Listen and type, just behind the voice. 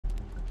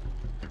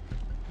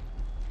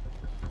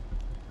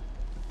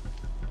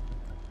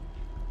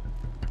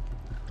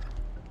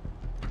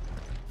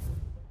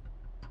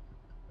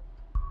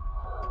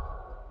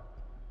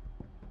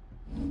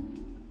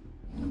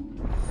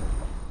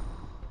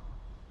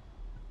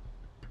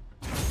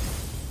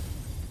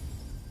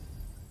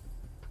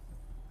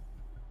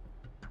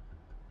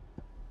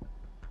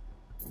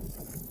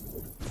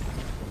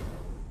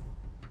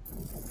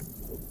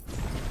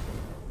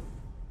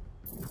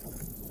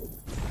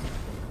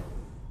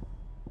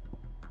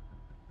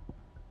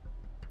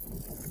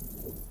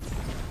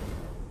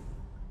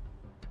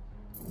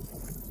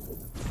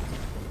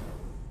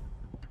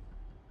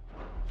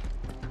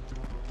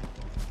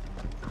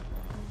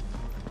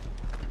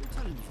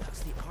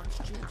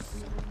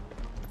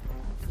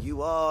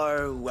You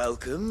are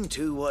welcome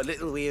to what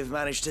little we have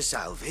managed to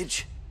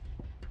salvage.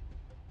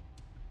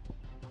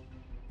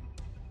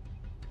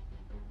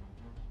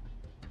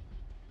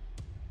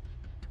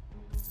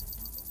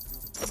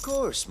 Of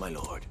course, my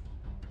lord.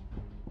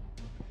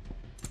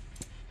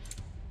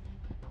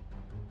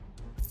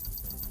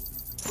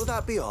 Will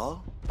that be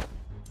all?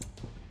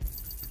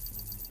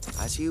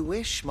 As you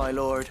wish, my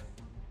lord.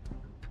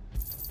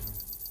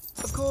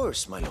 Of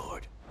course, my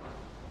lord.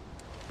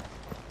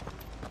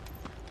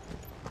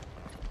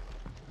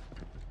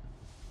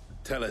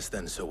 Tell us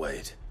then, Sir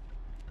Wade.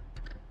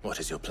 What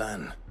is your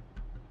plan?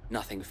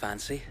 Nothing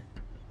fancy.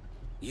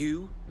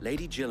 You,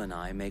 Lady Jill and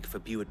I make for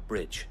Buett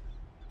Bridge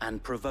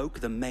and provoke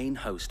the main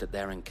host at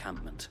their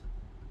encampment.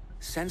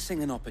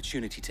 Sensing an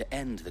opportunity to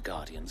end the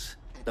Guardians,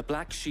 the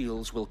Black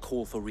Shields will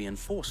call for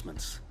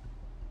reinforcements,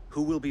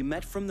 who will be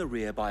met from the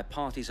rear by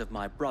parties of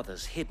my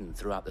brothers hidden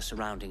throughout the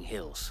surrounding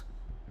hills.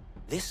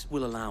 This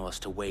will allow us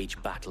to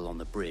wage battle on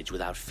the bridge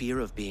without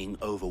fear of being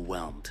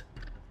overwhelmed.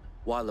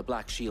 While the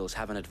Black Shields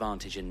have an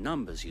advantage in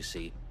numbers, you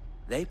see,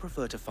 they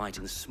prefer to fight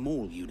in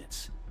small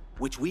units,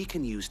 which we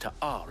can use to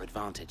our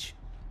advantage.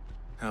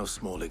 How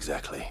small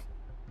exactly?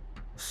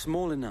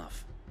 Small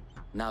enough,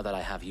 now that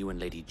I have you and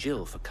Lady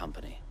Jill for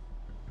company.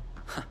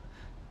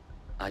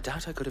 I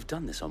doubt I could have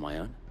done this on my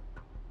own.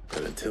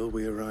 But until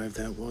we arrived,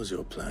 that was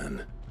your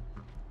plan.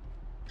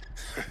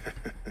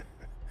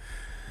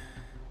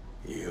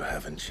 You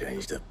haven't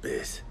changed a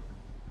bit.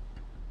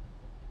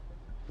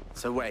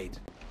 So Wade,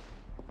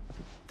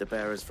 the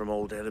bearers from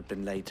Old Hill have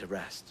been laid to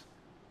rest.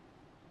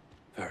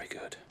 Very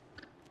good.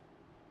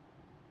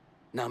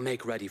 Now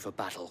make ready for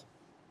battle.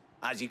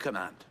 As you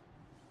command.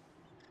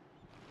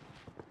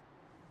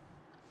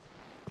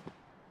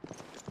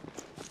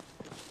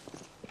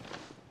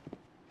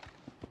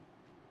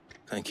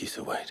 Thank you,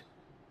 Sir Wade.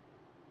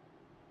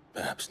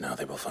 Perhaps now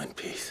they will find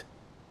peace.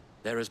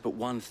 There is but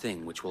one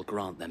thing which will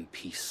grant them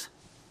peace.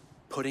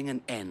 Putting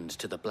an end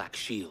to the Black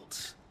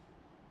Shields.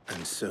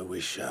 And so we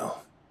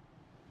shall.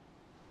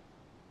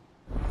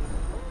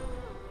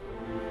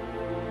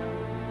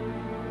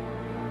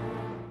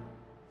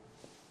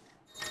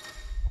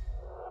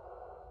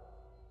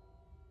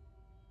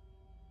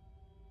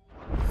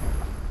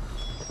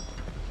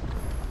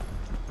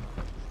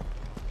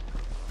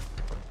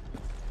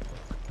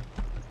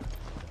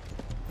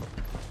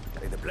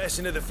 May the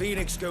blessing of the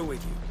Phoenix go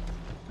with you.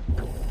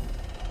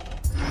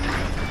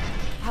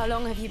 How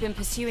long have you been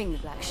pursuing the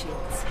Black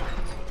Shields?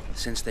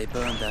 Since they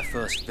burned their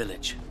first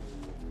village.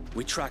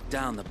 We tracked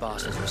down the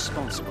bastards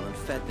responsible and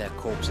fed their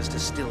corpses to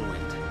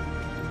Stillwind.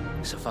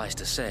 Suffice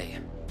to say,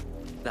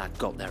 that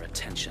got their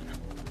attention.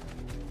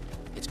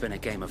 It's been a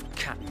game of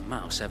cat and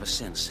mouse ever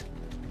since.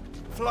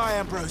 Fly,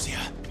 Ambrosia.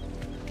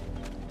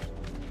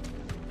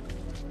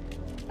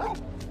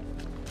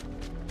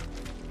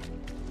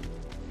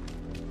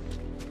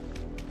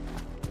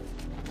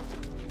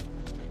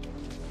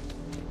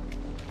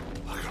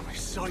 Look at me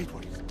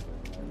sideways.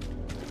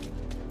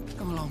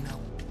 Come along now.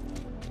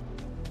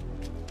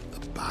 The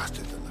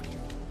bastards are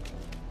looking.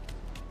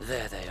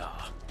 There they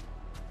are.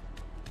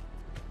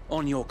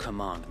 On your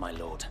command, my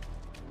lord.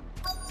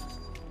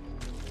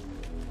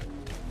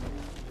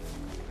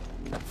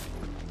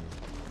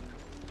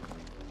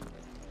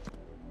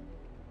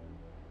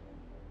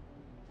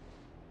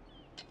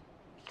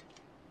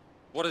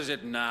 What is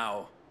it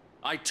now?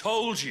 I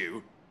told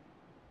you!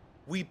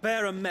 We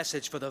bear a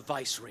message for the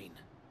Vicereine.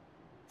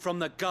 From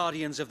the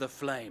Guardians of the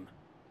Flame.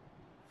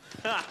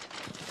 Ha!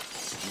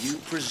 You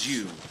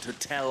presume to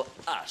tell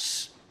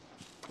us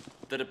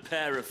that a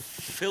pair of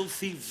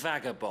filthy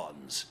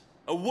vagabonds,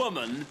 a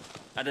woman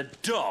and a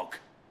dog,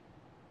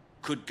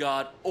 could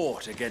guard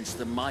aught against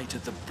the might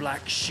of the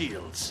Black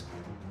Shields?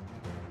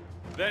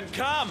 Then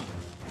come!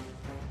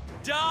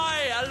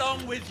 Die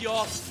along with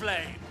your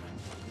flame!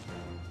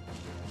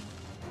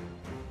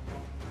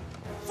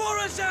 For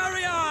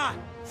Azaria!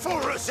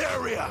 For us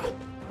area!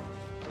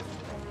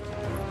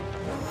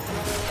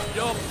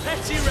 Your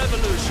petty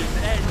revolution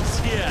ends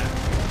here.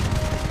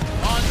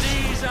 On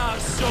these our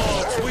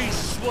swords we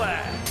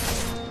swear.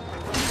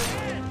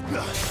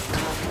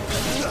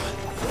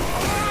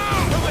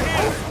 Over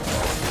here!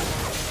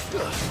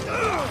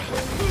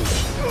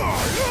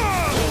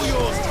 All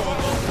yours,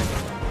 Torgal.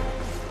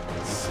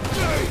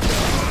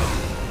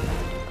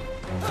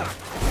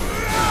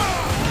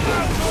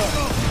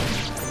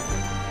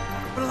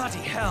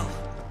 Bloody hell!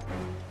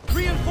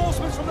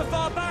 Reinforcements from the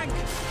far bank!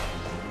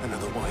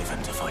 Another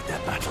wyvern to fight their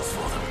battles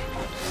for them.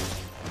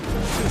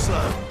 Too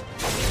slow.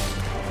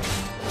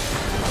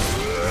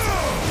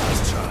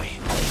 Let's try.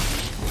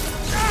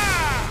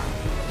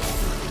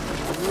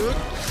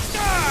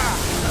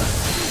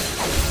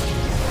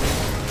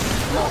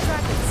 More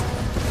dragons.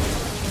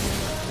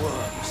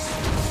 Worms.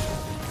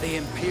 The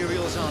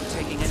Imperials aren't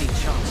taking any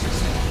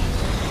chances.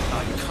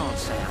 I can't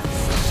say I'm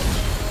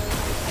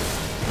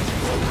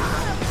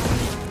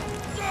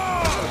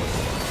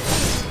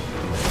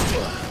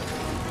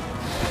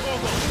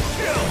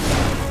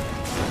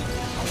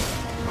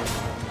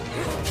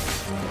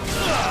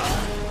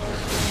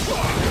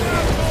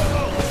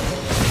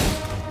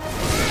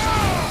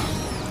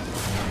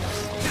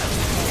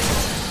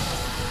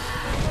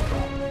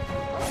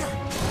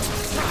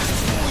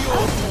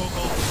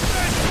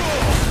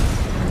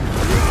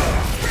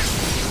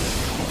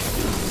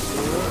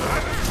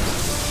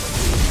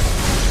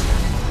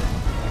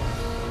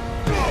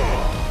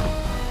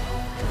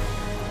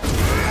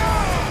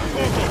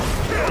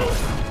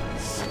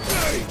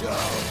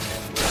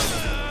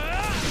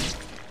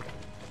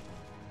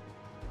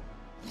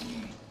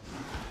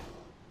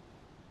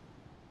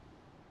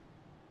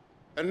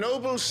A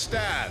noble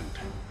stand,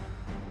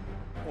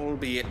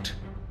 albeit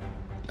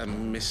a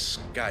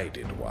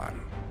misguided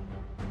one.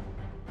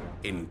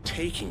 In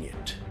taking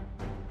it,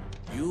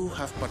 you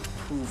have but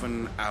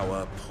proven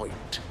our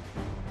point,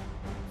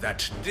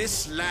 that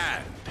this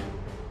land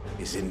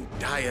is in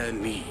dire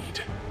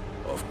need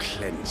of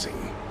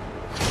cleansing.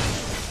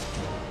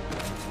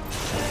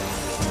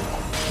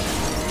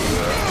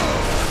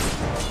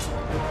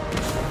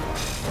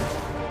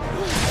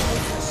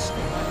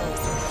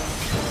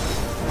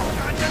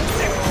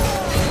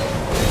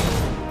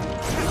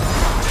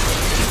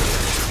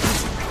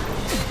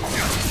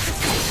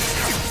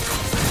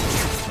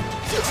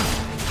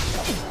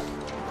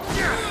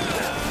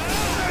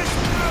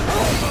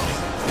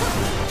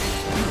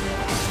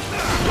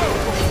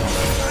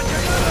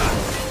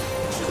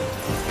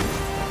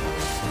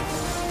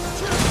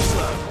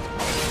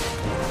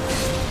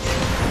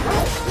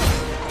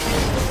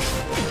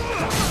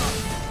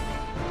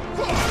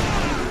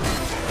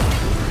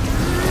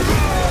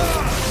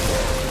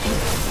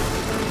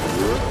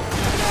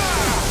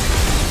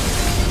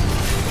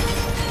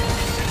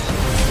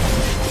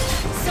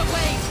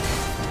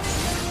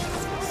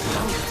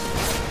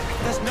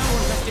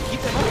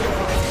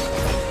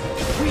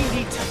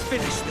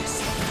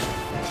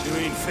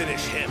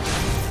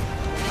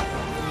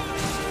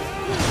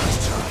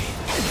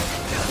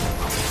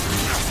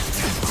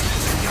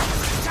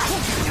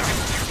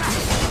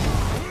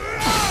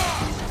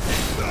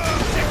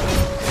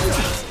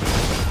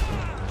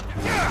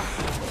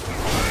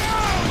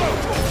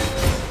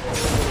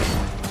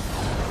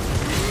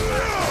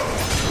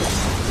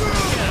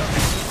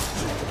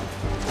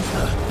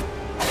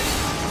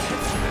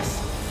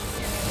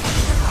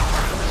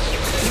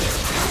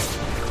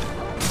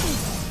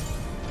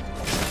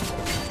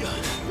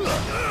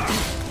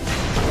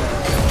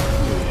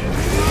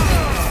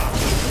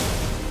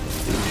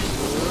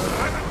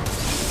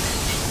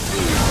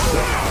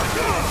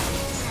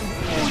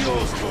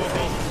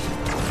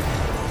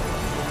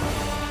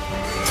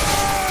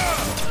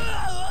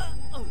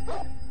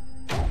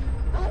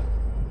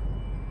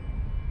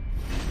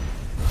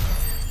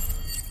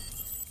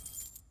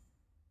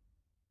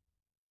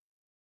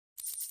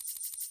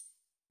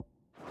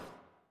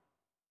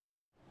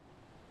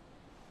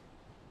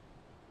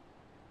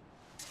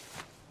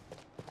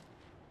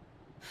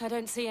 I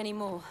don't see any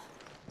more.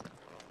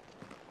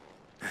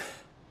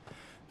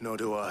 Nor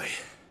do I.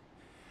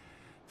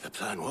 The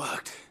plan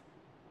worked.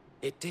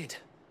 It did.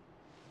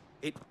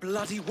 It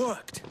bloody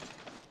worked.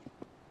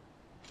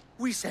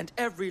 We sent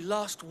every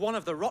last one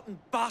of the rotten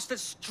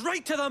bastards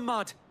straight to the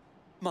mud!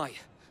 My,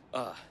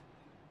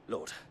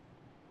 Lord,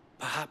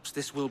 perhaps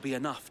this will be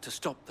enough to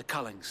stop the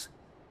Cullings.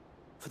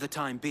 For the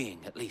time being,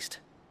 at least.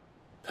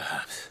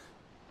 Perhaps.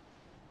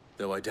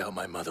 Though I doubt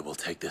my mother will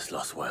take this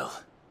loss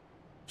well.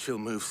 She'll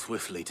move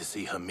swiftly to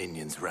see her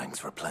minions'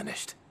 ranks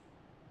replenished.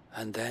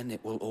 And then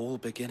it will all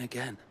begin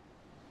again.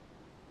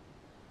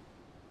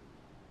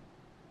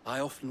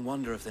 I often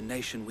wonder if the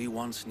nation we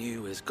once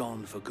knew is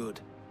gone for good.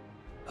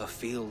 Her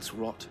fields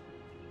rot.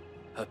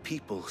 Her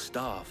people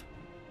starve.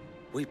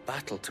 We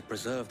battled to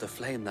preserve the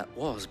flame that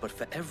was, but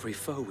for every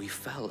foe we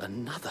fell,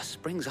 another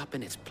springs up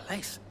in its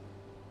place.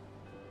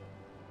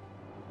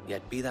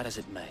 Yet be that as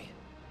it may,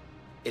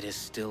 it is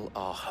still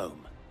our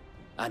home,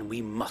 and we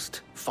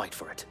must fight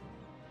for it.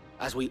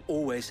 As we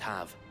always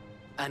have,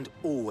 and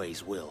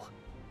always will.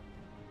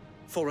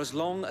 For as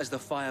long as the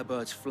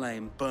Firebird's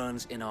flame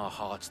burns in our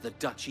hearts, the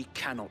Duchy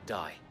cannot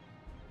die.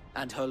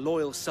 And her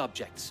loyal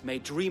subjects may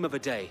dream of a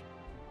day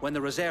when the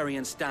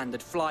Rosarian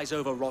standard flies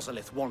over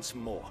Rosalith once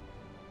more.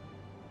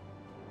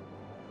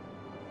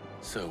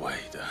 So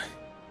wait,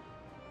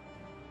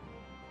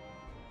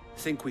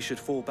 Think we should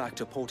fall back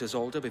to Port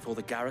Isolde before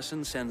the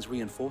garrison sends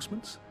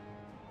reinforcements?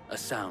 A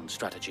sound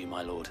strategy,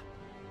 my lord.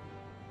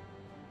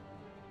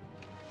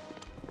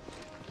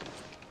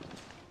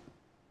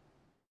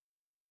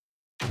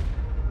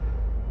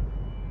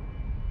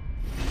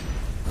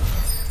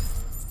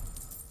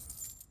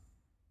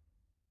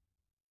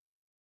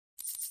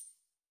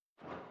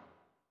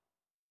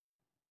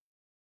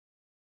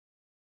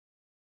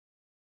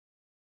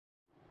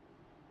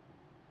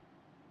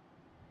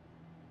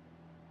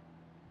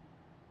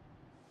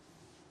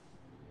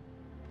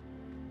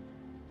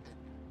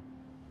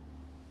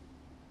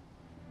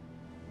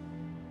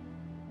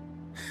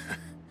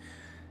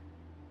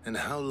 And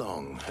how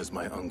long has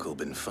my uncle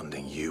been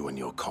funding you and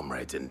your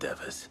comrades'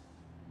 endeavors?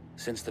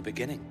 Since the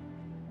beginning.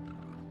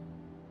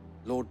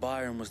 Lord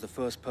Byron was the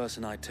first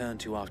person I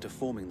turned to after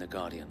forming the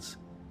Guardians.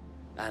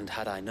 And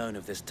had I known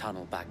of this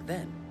tunnel back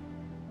then,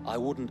 I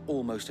wouldn't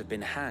almost have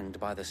been hanged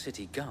by the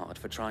city guard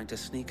for trying to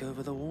sneak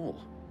over the wall.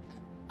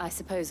 I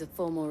suppose a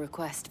formal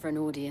request for an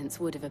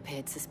audience would have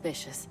appeared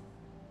suspicious.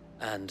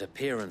 And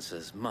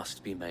appearances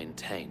must be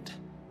maintained.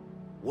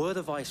 Were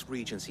the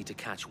Vice-Regency to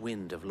catch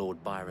wind of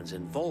Lord Byron's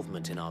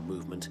involvement in our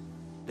movement,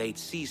 they'd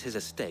seize his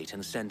estate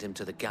and send him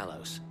to the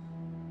gallows,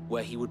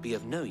 where he would be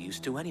of no use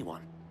to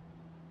anyone.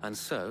 And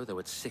so, though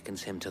it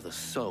sickens him to the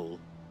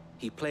soul,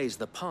 he plays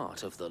the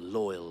part of the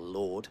loyal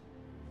lord,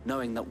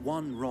 knowing that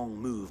one wrong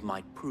move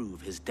might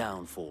prove his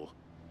downfall.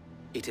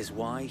 It is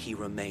why he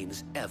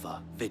remains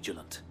ever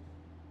vigilant.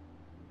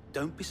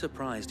 Don't be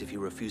surprised if he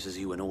refuses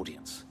you an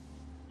audience,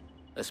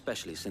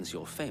 especially since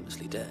you're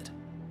famously dead.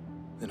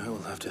 Then I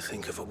will have to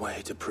think of a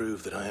way to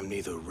prove that I am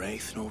neither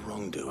wraith nor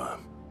wrongdoer.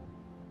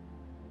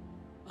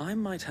 I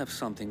might have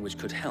something which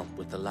could help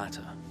with the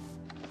latter.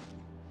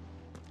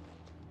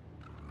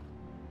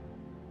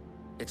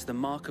 It's the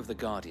mark of the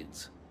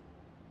Guardians.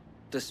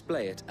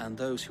 Display it, and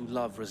those who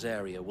love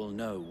Rosaria will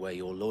know where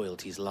your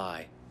loyalties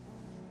lie.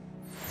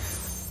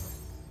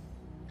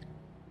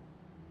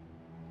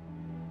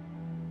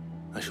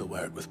 I shall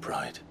wear it with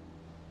pride.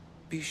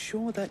 Be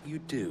sure that you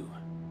do.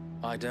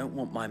 I don't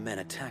want my men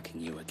attacking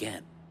you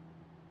again.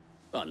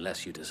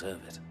 Unless you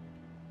deserve it.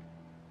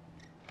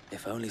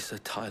 If only Sir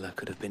Tyler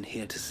could have been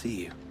here to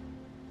see you.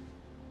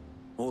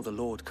 Or the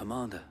Lord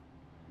Commander.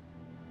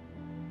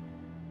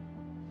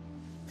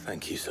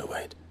 Thank you, Sir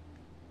Wade.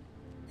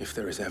 If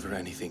there is ever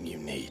anything you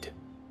need.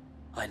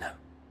 I know.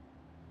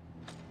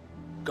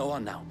 Go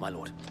on now, my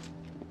lord.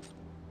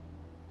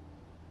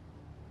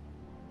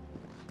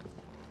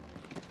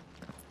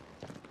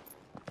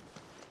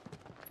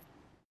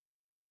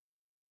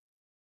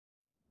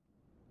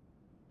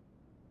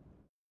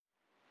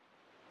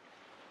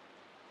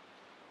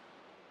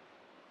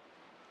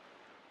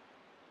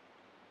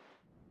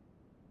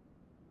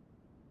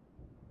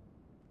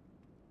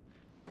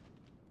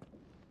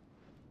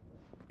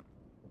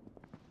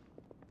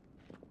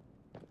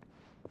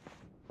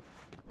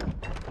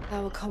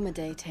 How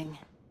accommodating.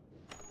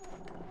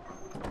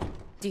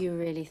 Do you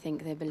really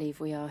think they believe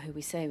we are who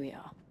we say we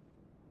are?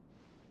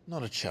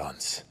 Not a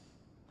chance.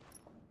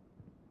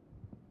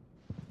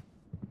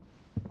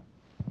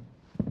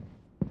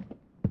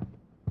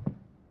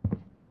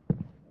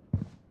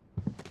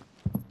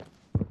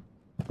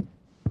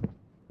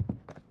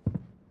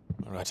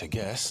 Right, I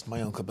guess.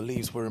 My uncle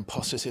believes we're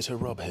imposters here to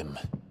rob him.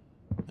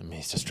 And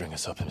means to string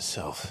us up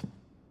himself.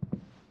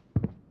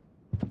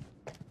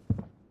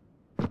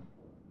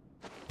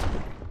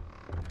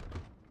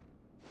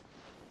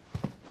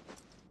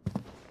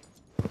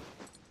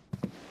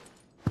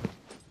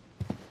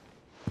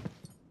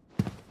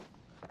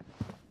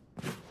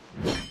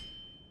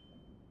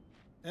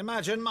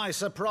 Imagine my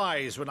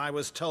surprise when I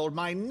was told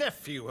my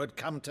nephew had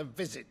come to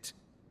visit.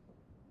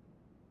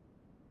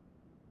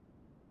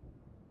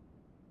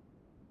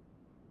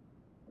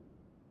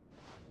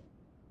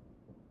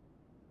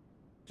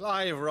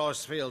 Clive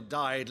Rosefield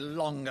died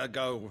long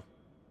ago.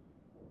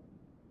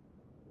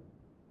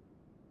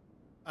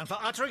 And for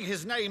uttering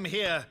his name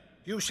here,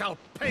 you shall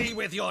pay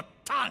with your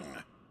tongue!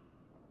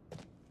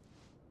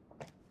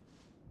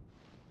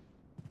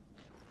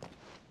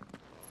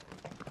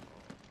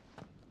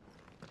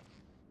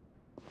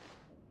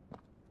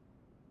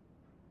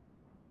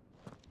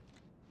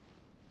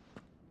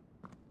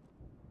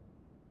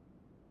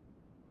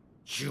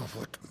 You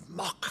would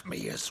mock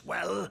me as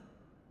well?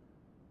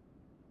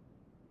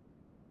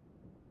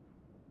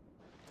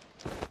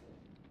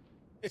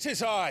 It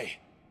is I,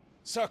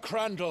 Sir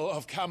Crandall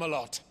of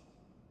Camelot,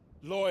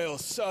 loyal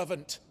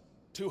servant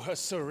to Her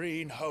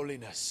Serene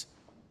Holiness,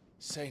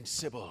 Saint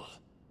Sybil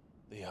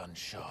the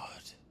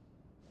Unshod.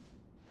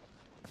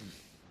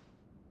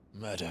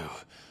 Meadow,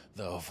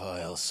 thou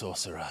vile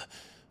sorcerer,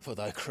 for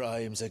thy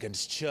crimes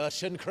against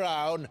church and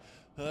crown,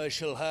 I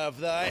shall have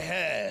thy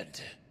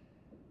head.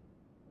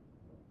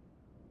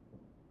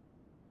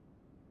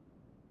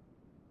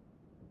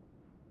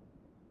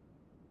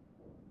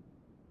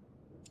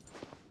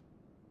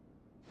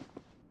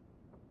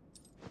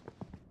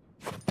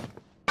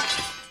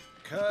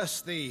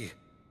 Curse thee,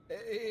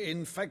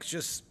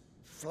 infectious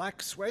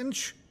flax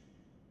wench.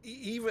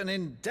 Even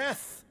in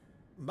death,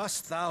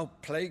 must thou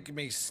plague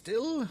me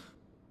still?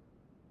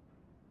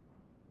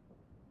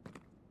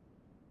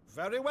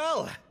 Very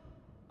well.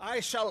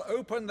 I shall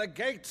open the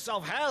gates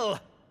of hell,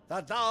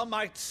 that thou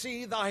might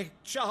see thy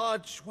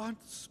charge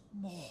once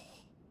more.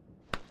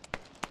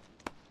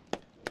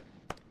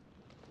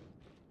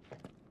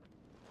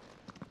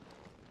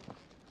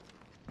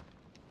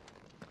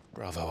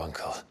 Bravo,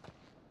 Uncle.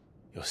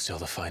 You're still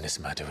the finest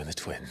Meadow in the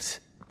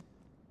twins.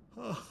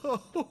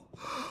 Oh,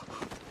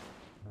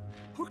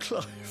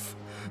 Clive,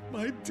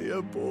 my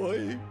dear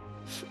boy,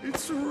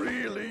 it's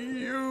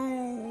really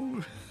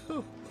you.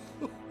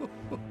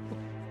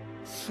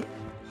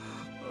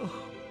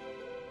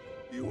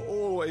 You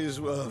always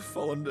were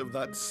fond of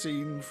that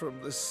scene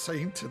from The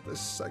Saint in the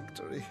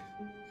Sanctuary.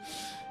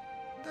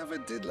 Never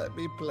did let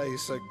me play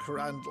Sir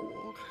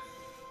Crandall.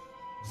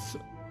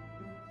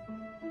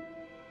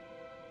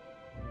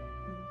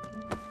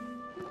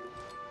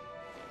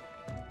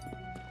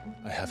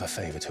 I have a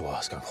favor to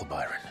ask, Uncle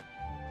Byron.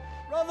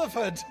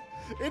 Rutherford,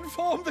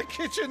 inform the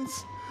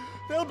kitchens.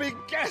 There'll be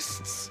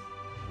guests.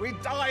 We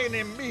dine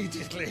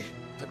immediately.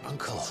 But,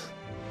 Uncle...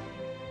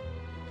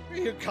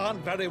 You can't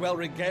very well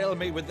regale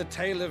me with the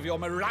tale of your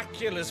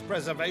miraculous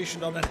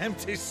preservation on an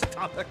empty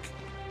stomach.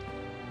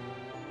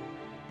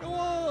 Go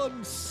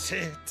on,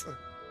 sit.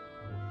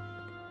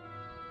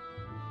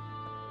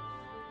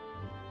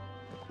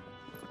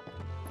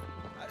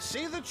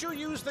 See that you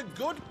use the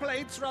good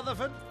plates,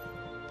 Rutherford.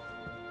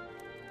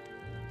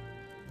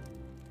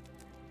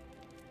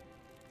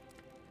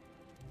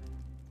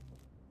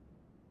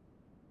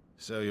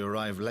 So you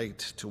arrived late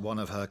to one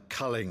of her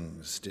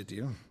cullings, did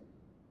you?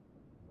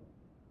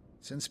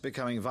 Since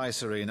becoming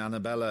Vicereine,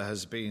 Annabella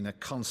has been a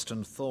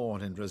constant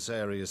thorn in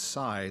Rosaria's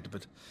side,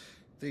 but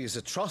these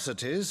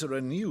atrocities are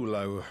a new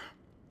low.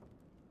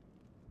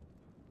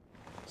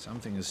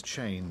 Something has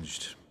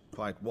changed.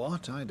 Quite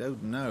what, I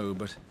don't know,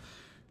 but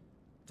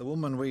the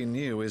woman we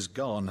knew is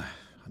gone,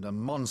 and a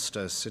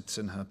monster sits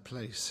in her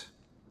place.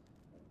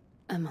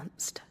 A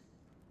monster.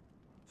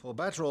 For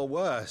better or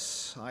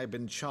worse, I've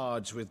been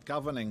charged with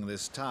governing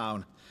this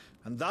town,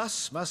 and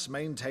thus must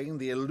maintain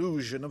the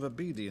illusion of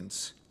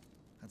obedience.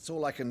 That's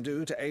all I can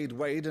do to aid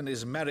Wade and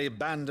his merry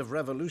band of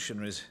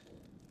revolutionaries.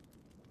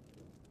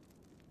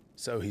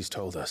 So he's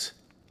told us.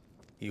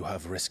 You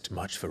have risked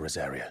much for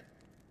Rosaria.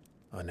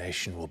 Our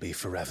nation will be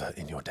forever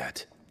in your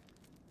debt.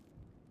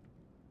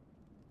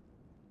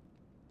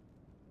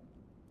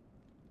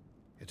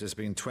 It has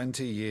been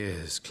 20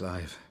 years,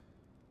 Clive.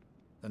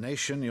 The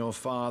nation your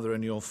father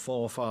and your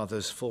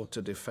forefathers fought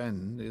to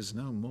defend is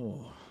no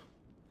more.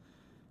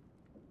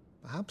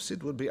 Perhaps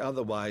it would be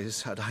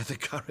otherwise had I the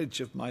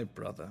courage of my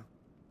brother.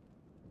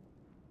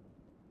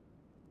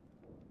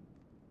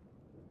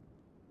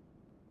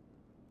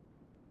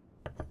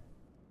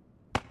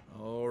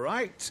 All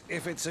right,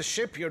 if it's a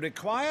ship you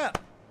require,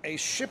 a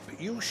ship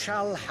you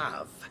shall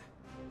have.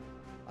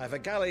 I've a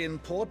galley in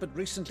port, but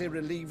recently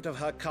relieved of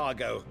her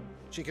cargo.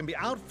 She can be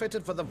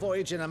outfitted for the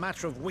voyage in a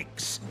matter of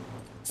weeks.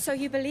 So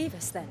you believe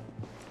us then?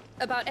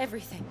 About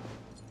everything?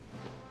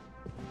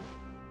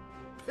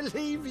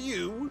 Believe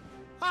you?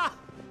 Ha!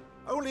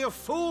 Only a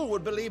fool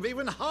would believe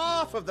even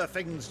half of the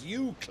things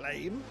you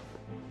claim.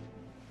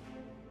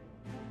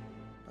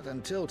 But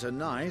until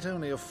tonight,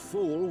 only a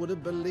fool would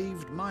have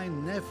believed my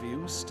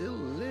nephew still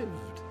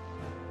lived.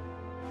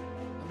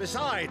 And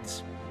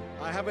besides,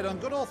 I have it on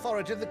good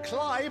authority that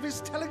Clive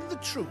is telling the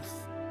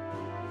truth.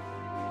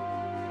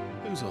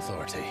 Whose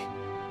authority?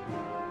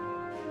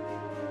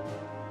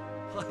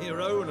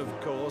 Your own,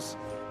 of course.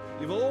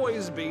 You've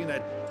always been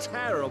a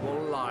terrible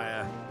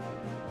liar.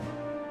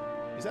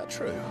 Is that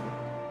true?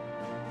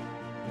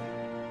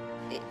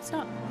 It's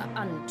not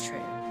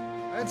untrue.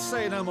 Let's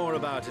say no more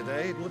about it,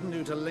 eh? It wouldn't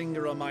do to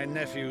linger on my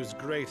nephew's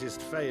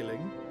greatest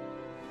failing.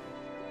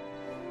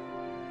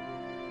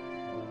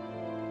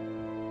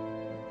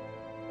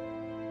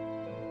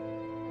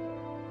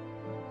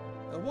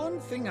 The one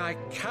thing I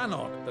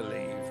cannot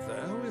believe,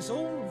 though, is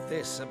all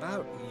this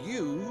about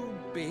you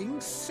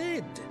being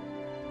Sid.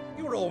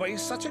 You were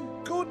always such a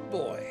good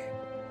boy,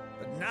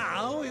 but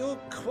now you're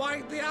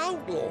quite the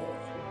outlaw.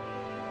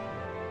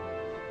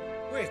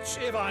 Which,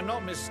 if I'm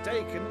not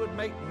mistaken, would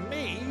make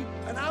me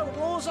an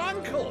outlaw's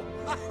uncle.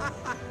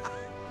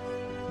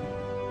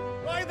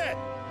 Right then,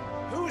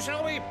 who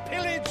shall we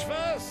pillage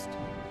first?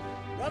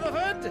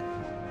 Rutherford,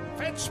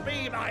 fetch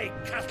me my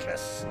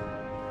cutlass.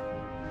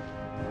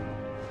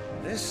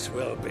 This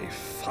will be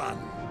fun.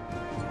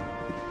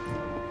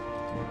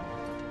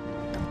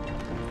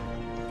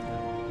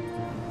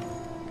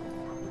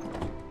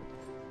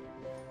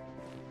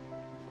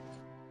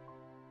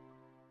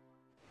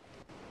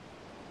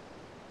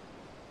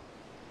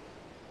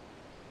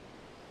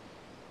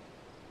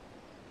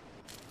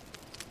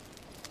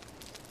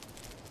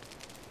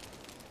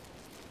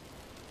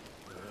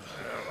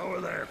 Over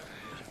there.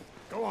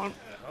 Go on.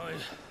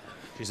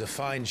 She's a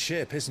fine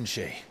ship, isn't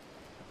she?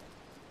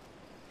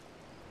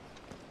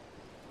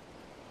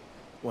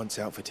 Once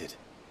outfitted,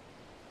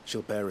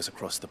 she'll bear us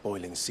across the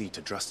boiling sea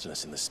to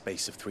Drustenus in the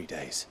space of 3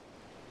 days.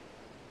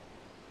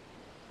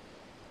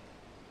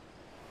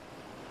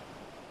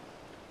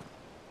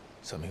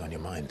 Something on your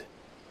mind?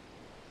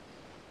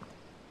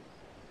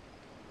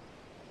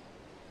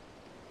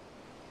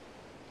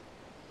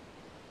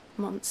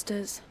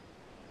 Monsters.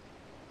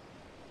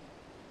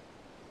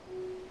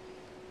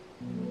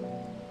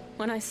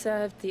 When I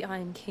served the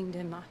Iron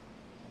Kingdom,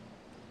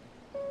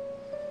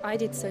 I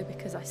did so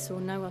because I saw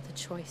no other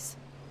choice.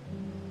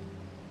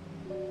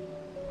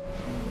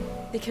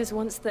 Because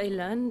once they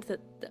learned that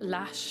the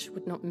lash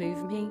would not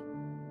move me,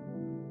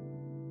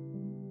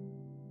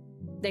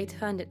 they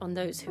turned it on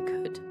those who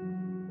could.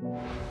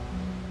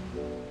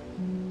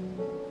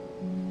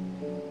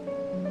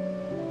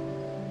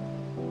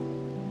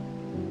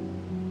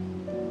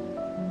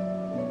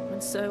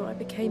 And so I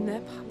became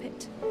their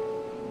puppet.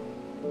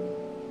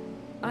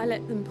 I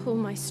let them pull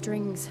my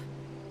strings,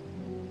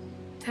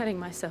 telling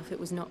myself it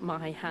was not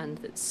my hand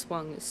that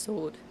swung a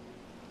sword,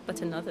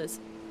 but another's.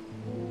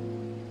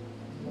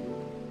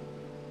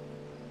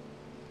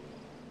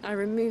 I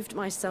removed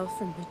myself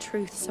from the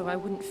truth so I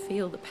wouldn't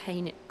feel the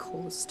pain it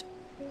caused.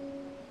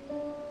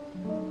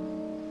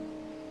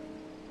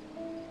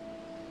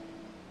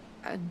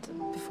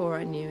 And before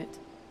I knew it,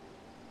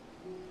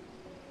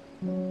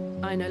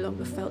 I no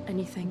longer felt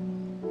anything.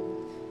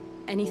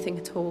 Anything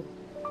at all.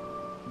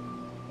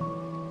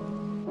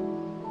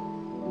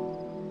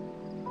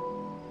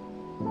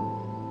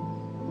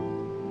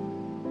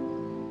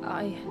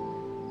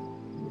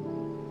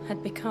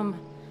 had become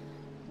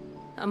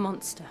a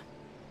monster.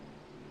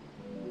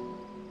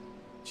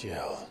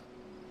 Jill.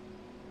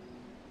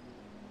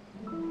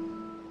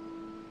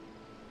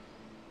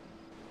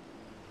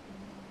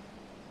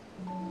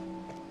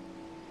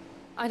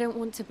 I don't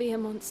want to be a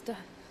monster,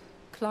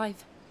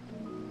 Clive.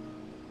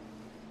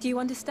 Do you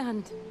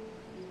understand?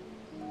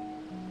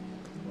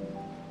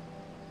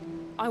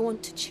 I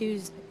want to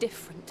choose a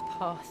different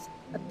path,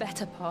 a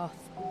better path.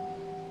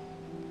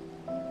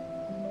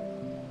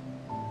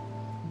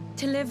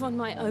 To live on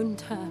my own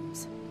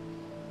terms.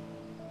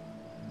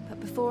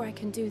 But before I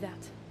can do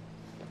that,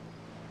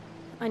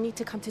 I need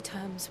to come to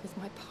terms with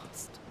my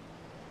past.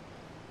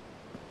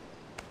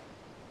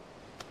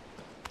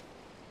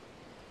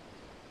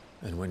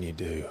 And when you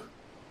do,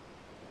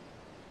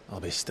 I'll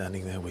be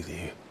standing there with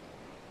you,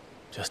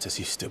 just as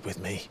you stood with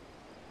me.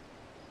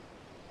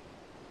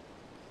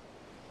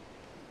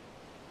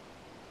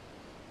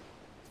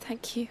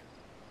 Thank you,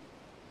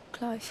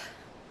 Clive.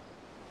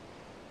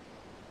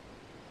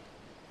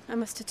 I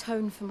must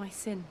atone for my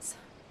sins.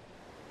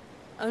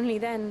 Only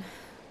then,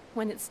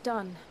 when it's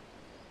done,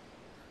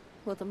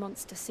 will the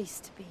monster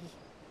cease to be.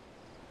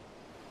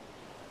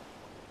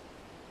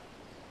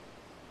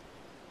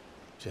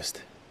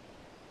 Just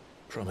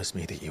promise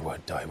me that you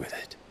won't die with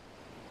it.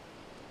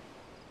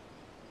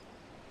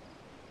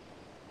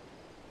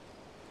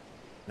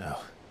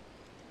 Now,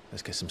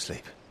 let's get some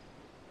sleep.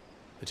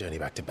 The journey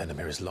back to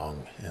Benamir is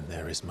long, and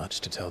there is much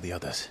to tell the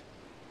others.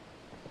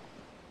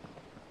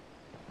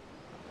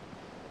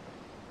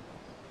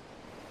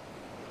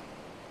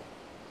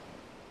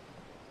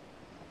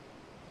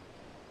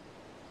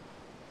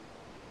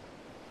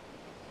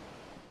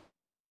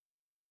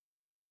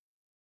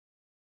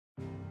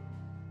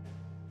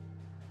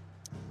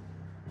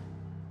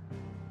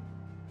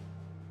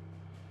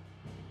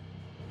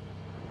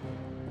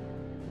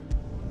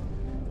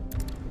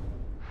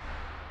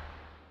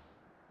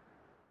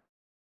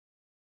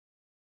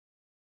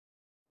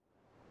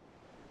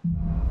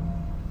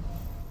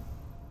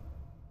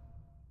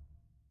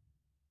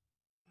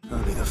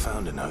 Only the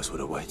Founder knows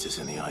what awaits us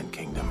in the Iron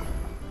Kingdom.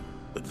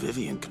 But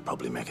Vivian could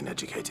probably make an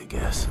educated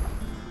guess.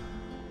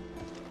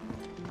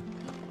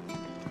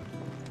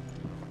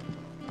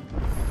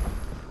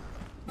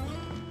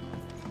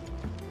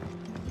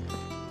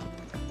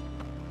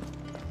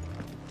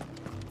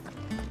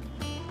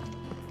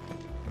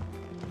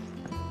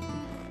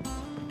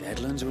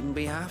 Deadlands wouldn't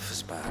be half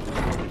as bad.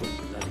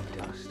 Bloody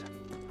dust.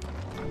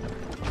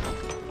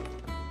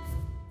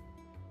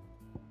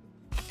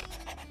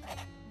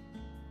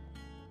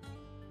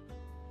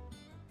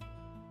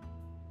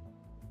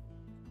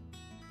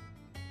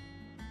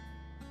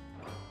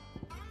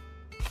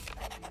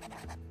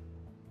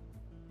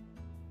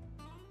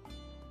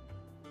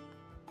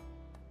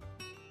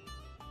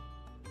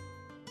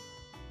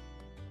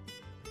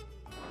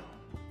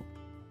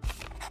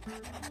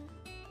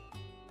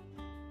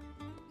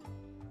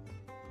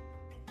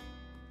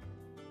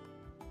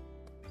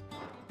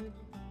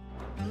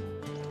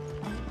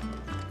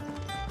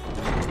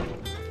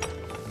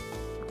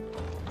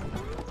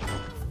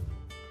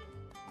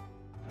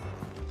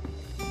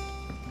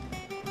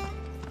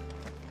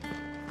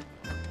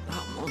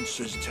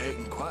 Monster's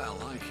taken quite a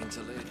liking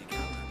to Lady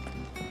Karen.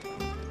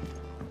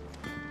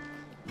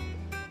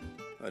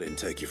 I didn't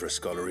take you for a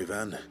scholarly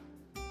van.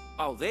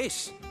 Oh,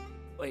 this?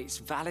 Well, it's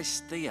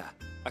Valisthea,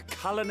 a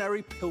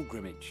culinary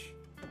pilgrimage.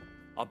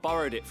 I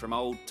borrowed it from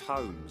old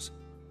tomes.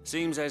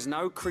 Seems there's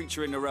no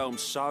creature in the realm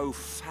so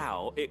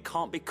foul it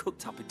can't be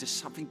cooked up into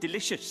something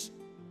delicious.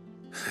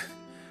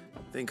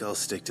 Think I'll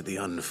stick to the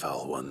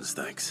unfoul ones,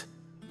 thanks.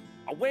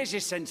 Oh, where's your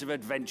sense of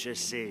adventure,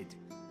 Sid?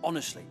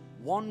 Honestly,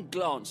 one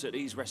glance at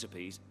these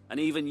recipes, and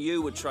even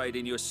you would trade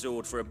in your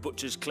sword for a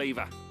butcher's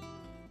cleaver.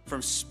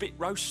 From spit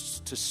roasts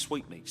to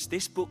sweetmeats,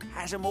 this book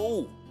has them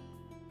all.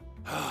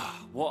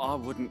 What I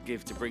wouldn't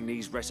give to bring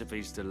these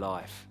recipes to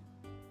life.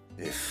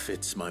 If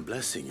it's my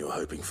blessing you're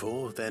hoping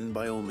for, then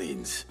by all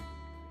means.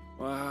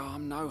 Well,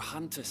 I'm no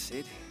hunter,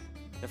 Sid.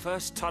 The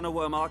first tunnel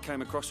worm I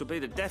came across would be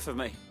the death of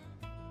me.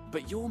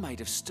 But you're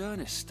made of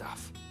sterner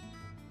stuff.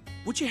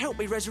 Would you help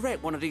me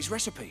resurrect one of these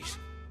recipes?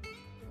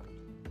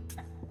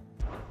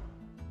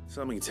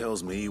 Something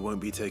tells me you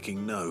won't be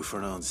taking no for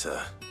an answer.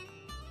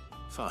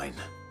 Fine,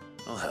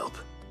 I'll help.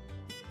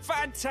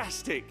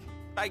 Fantastic!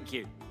 Thank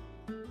you.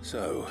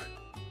 So,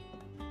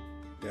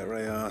 dare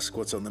I ask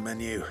what's on the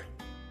menu?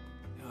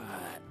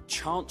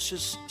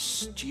 Chance's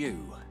Stew.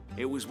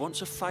 It was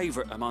once a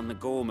favourite among the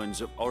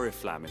gourmands of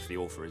Oriflamme, if the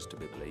author is to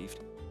be believed.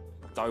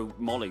 Though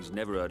Molly's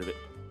never heard of it.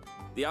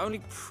 The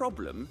only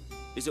problem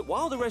is that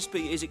while the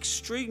recipe is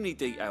extremely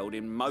detailed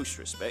in most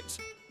respects,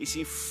 it's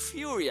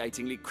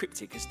infuriatingly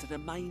cryptic as to the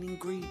main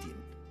ingredient.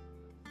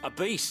 A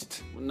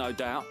beast, no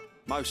doubt.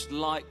 Most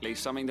likely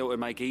something that would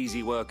make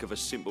easy work of a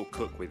simple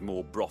cook with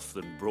more broth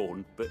than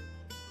brawn, but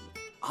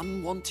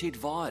unwanted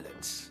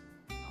violets.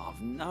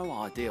 I've no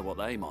idea what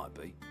they might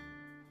be.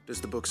 Does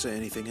the book say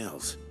anything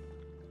else?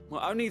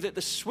 Well, only that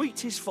the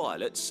sweetest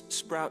violets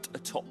sprout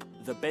atop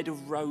the bed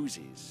of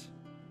roses.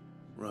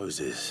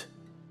 Roses.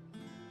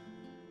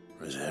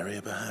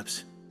 Rosaria,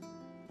 perhaps?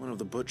 One of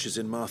the butchers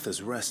in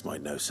Martha's Rest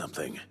might know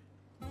something.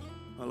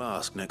 I'll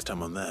ask next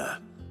time I'm there.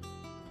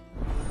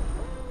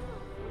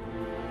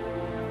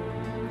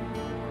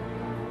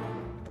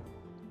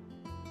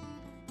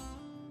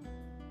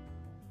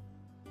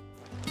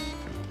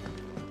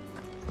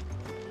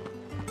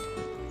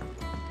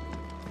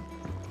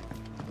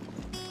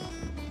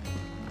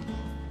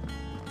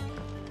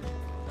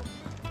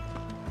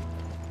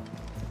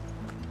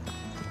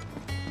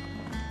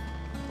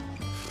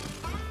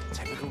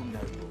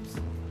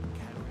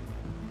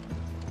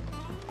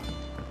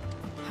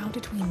 How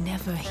did we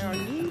never hear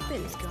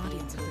these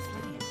Guardians of the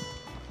Flame?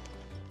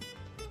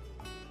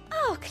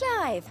 Oh,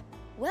 Clive!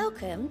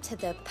 Welcome to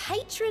the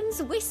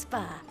Patron's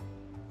Whisper.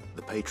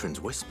 The Patron's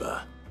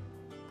Whisper?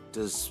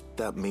 Does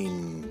that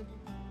mean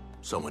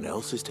someone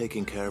else is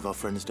taking care of our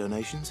friends'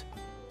 donations?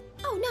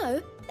 Oh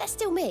no, that's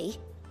still me.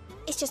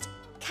 It's just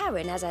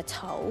Karen has her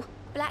toll,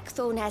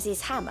 Blackthorn has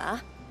his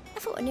hammer. I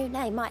thought a new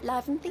name might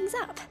liven things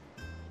up.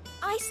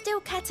 I still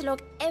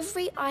catalogue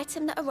every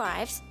item that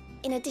arrives,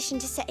 in addition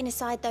to setting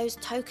aside those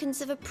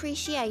tokens of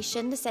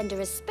appreciation the sender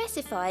has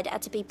specified are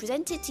to be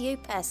presented to you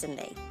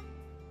personally.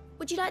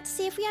 Would you like to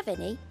see if we have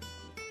any?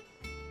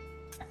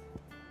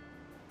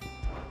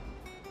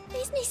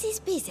 Business is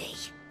busy.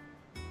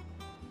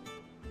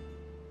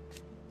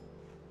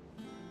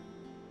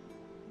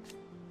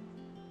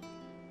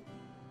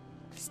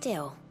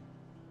 Still.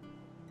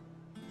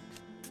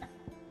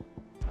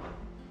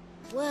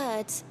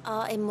 Words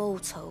are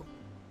immortal.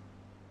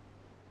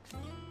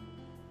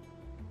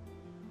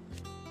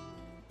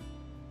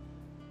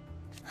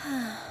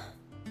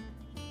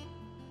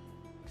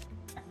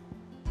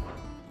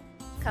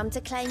 Come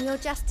to claim your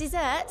just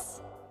desserts?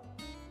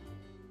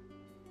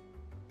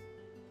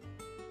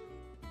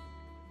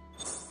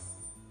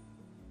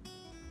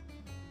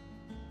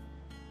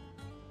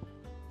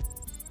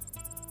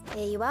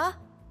 Here you are.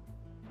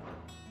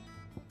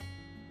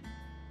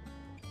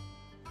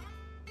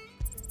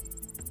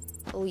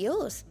 All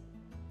yours.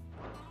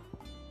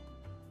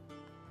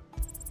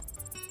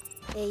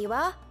 Here you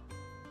are.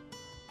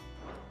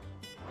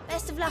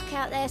 Best of luck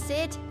out there,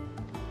 Sid.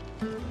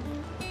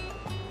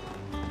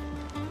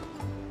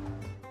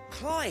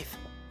 Clive!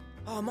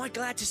 Oh, am I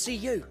glad to see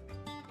you.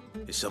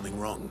 Is something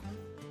wrong?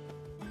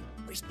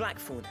 It's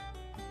Blackthorn.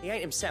 He ain't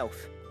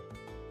himself.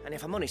 And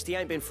if I'm honest, he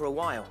ain't been for a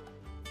while.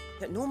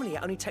 Yet normally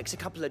it only takes a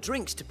couple of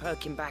drinks to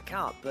perk him back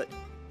up, but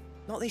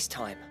not this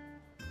time.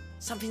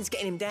 Something's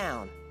getting him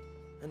down.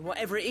 And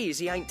whatever it is,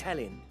 he ain't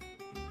telling.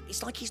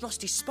 It's like he's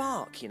lost his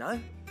spark, you know?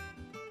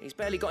 He's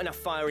barely got enough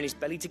fire in his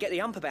belly to get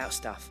the ump about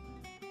stuff.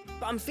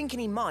 But I'm thinking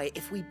he might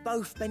if we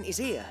both bent his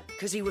ear,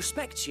 because he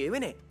respects you,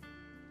 innit?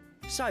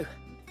 So,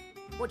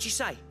 what'd you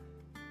say?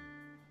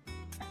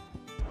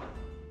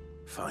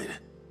 Fine.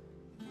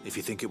 If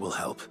you think it will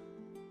help.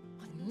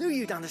 I knew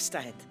you'd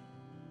understand.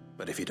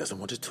 But if he doesn't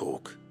want to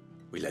talk,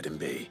 we let him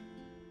be.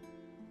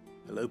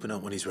 He'll open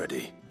up when he's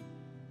ready.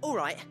 All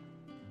right.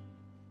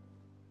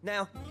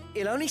 Now,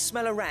 he'll only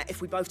smell a rat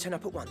if we both turn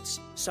up at once.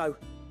 So,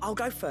 I'll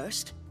go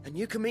first, and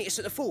you can meet us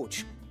at the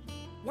forge.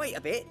 Wait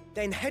a bit,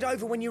 then head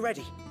over when you're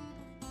ready.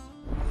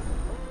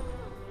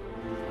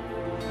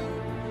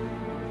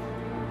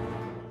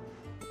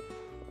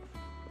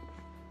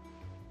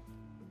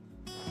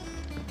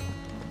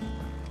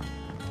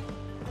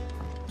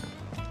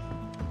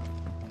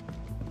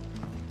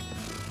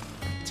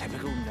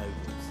 Typical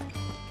nobles.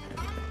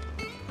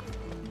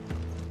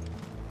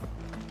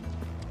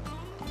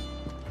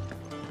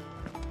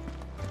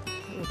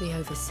 It will be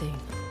over soon.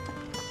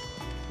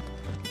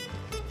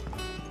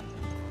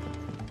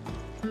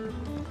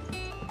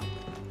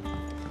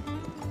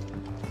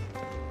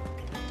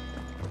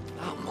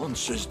 That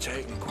monster's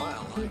taking quite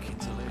a liking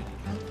to Lady.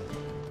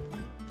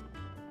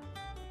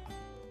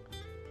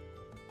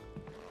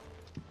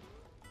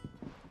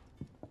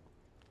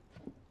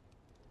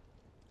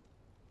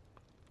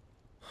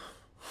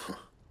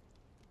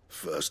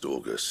 First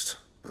August,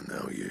 and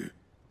now you.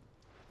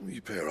 What are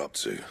you pair up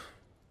to?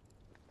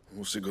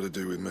 What's it got to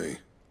do with me?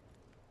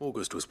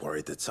 August was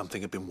worried that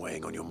something had been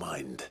weighing on your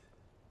mind.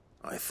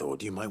 I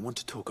thought you might want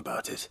to talk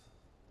about it.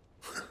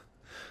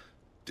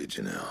 Did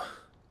you now?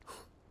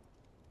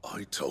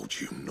 I told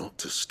you not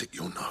to stick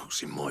your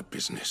nose in my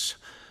business.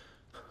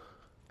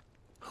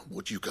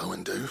 What'd you go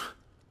and do?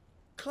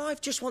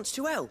 Clive just wants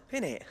to help,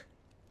 innit?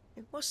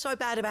 What's so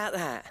bad about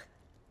that?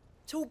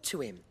 Talk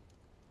to him.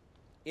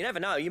 You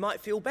never know, you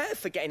might feel better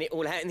for getting it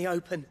all out in the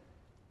open.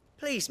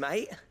 Please,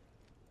 mate.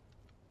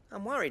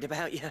 I'm worried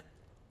about you.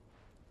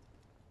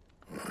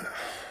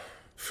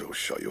 Phil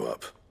shut you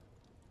up.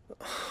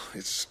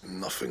 It's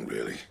nothing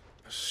really.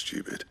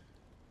 Stupid.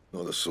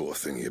 Not the sort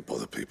of thing you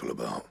bother people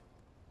about.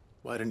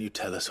 Why don't you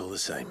tell us all the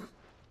same?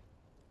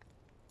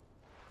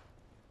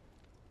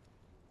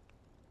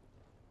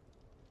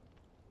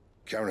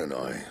 Karen and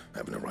I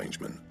have an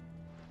arrangement.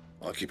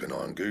 I keep an eye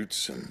on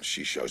Goots, and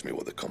she shows me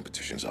what the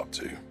competition's up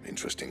to.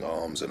 Interesting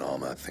arms and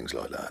armor, things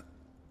like that.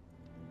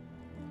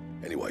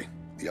 Anyway,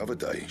 the other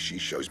day, she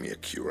shows me a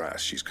cuirass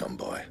she's come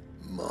by.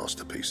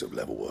 Masterpiece of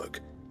level work.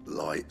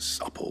 Light,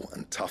 supple,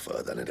 and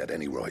tougher than it had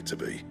any right to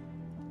be.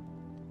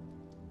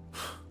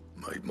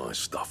 Made my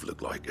stuff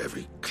look like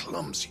every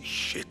clumsy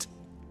shit.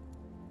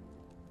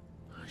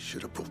 I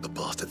should have brought the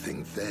bastard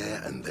thing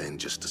there and then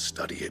just to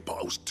study it, but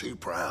I was too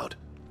proud.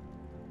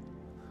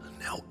 And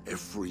now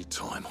every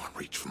time I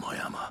reach for my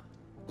hammer,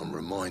 I'm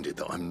reminded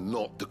that I'm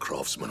not the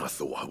craftsman I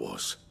thought I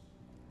was.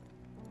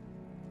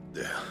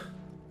 There.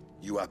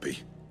 You happy?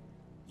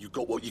 You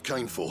got what you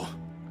came for.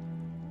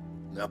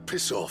 Now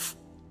piss off.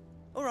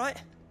 All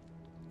right.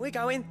 We're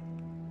going.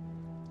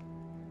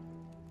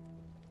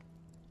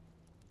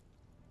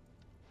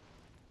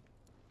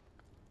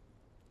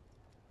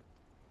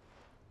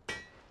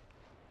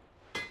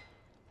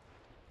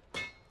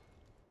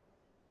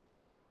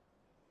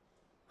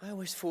 I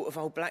always thought of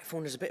old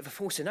Blackthorn as a bit of a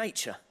force of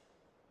nature.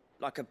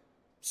 Like a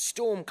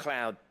storm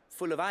cloud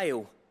full of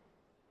hail.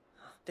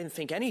 Didn't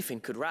think anything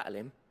could rattle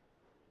him.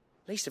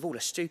 Least of all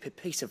a stupid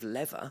piece of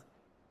leather.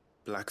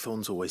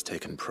 Blackthorn's always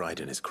taken pride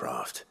in his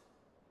craft.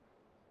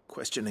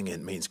 Questioning it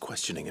means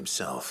questioning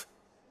himself.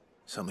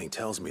 Something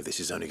tells me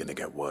this is only going to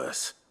get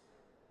worse.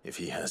 If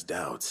he has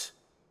doubts,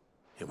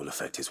 it will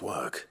affect his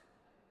work,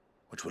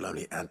 which will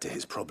only add to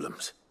his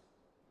problems.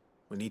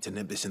 We need to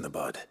nip this in the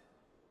bud.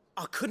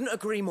 I couldn't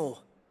agree more.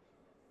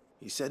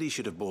 He said he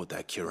should have bought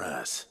that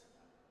cuirass.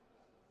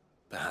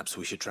 Perhaps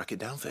we should track it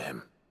down for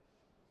him.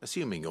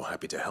 Assuming you're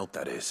happy to help,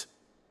 that is.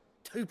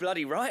 Too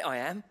bloody right I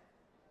am.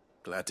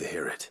 Glad to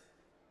hear it.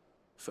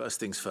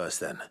 First things first,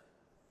 then.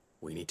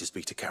 We need to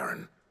speak to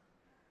Karen.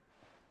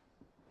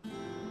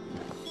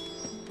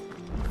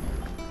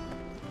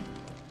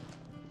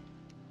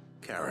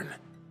 Karen,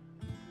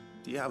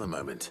 do you have a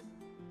moment?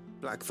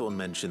 Blackthorn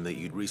mentioned that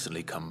you'd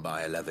recently come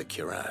by a leather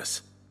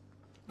cuirass.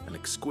 An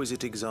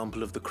exquisite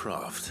example of the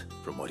craft,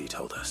 from what he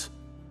told us.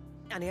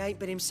 And he ain't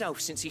been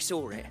himself since he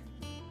saw it.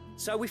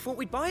 So we thought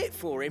we'd buy it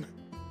for him.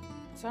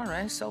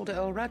 Sorry, sold it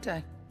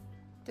already.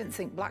 Didn't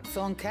think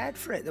Blackthorn cared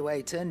for it the way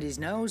he turned his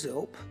nose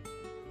up.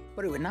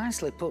 But it was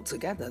nicely put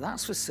together,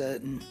 that's for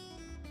certain.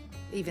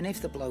 Even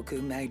if the bloke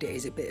who made it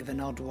is a bit of an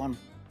odd one.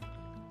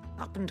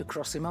 Happened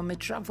across him on my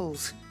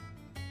travels.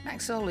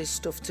 Next all his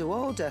stuff to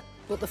order,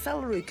 but the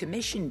fella who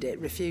commissioned it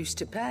refused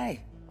to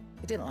pay.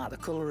 He didn't like the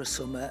colour of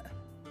summit.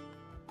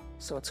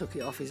 So I took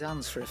it off his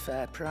hands for a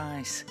fair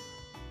price.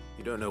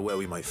 You don't know where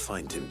we might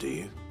find him, do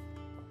you?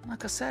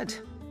 Like I said,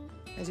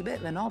 he's a bit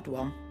of an odd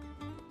one.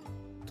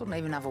 Doesn't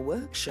even have a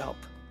workshop.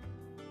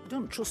 He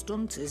don't trust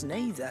hunters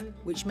neither,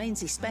 which means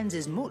he spends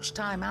as much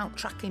time out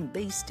tracking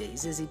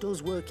beasties as he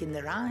does working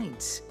their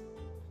hides.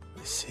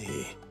 I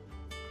see.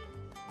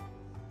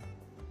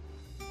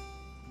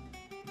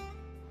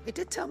 He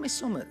did tell me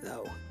something,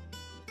 though.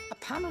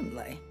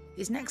 Apparently,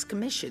 his next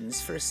commission's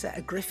for a set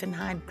of griffin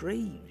hide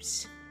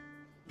greaves.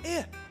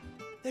 Here,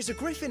 there's a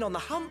griffin on the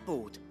hunt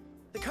board.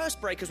 The curse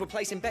breakers were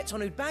placing bets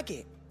on who'd bag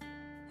it.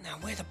 Now,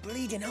 where the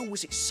bleeding hell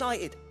was it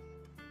sighted?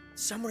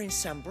 Somewhere in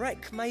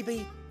Sambrec,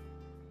 maybe?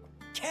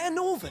 Care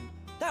Northern,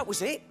 that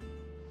was it.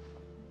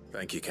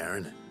 Thank you,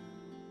 Karen.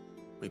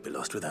 We'd be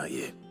lost without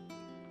you.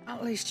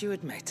 At least you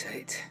admit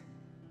it.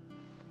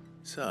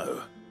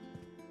 So,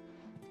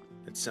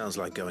 it sounds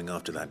like going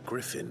after that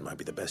griffin might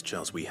be the best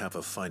chance we have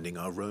of finding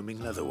our roaming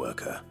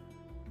leatherworker.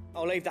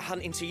 I'll leave the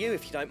hunting to you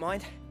if you don't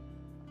mind.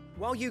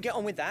 While you get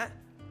on with that,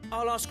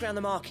 I'll ask around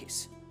the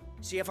markets.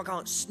 See if I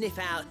can't sniff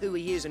out who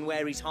he is and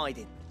where he's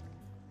hiding.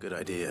 Good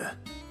idea.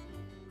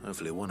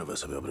 Hopefully one of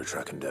us will be able to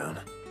track him down.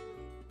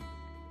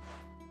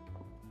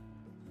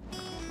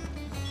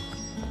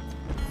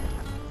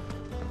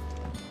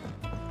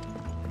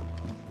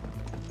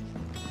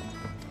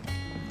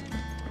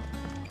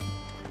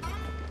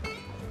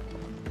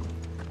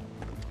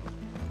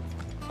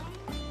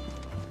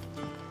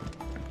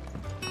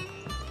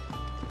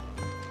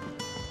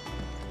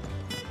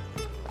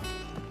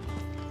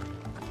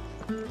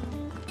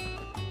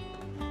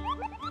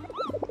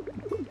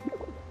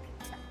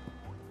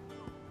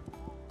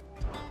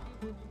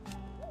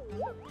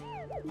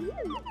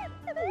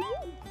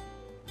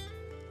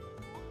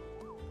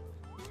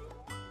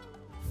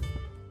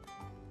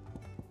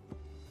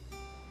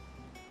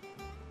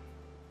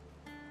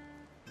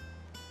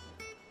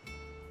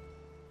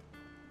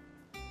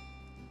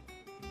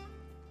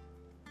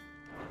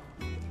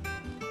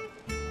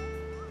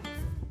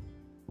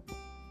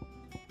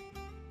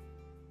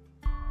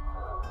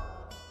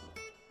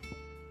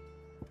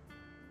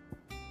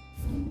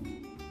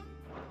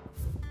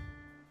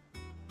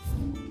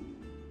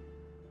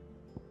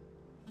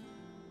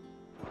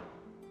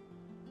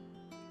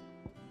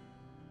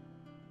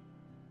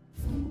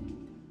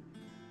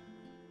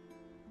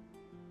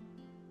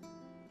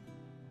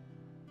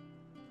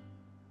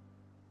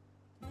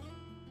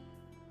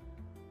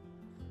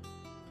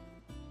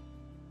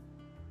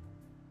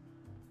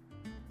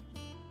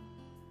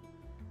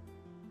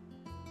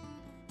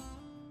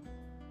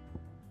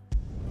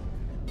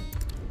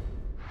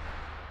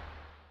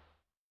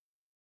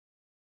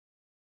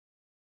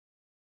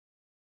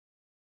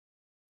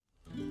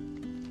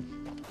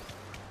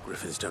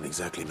 Griffins don't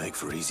exactly make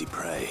for easy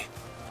prey.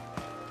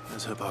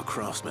 Let's hope our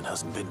craftsman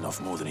hasn't bitten off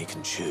more than he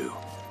can chew.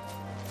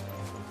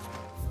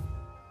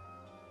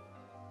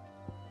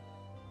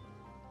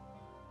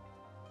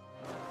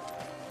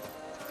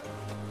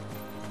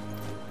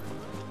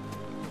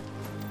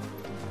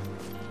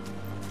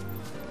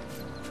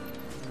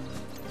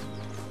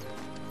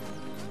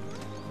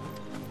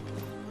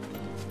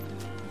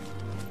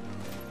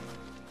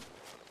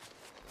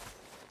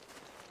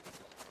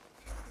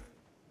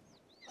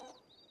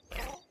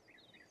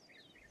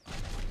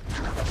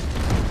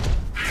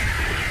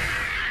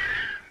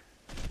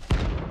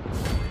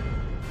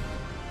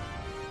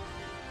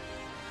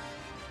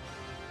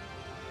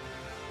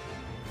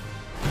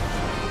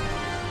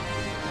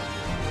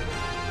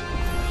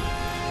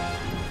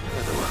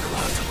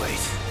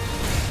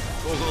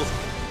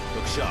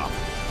 sharp.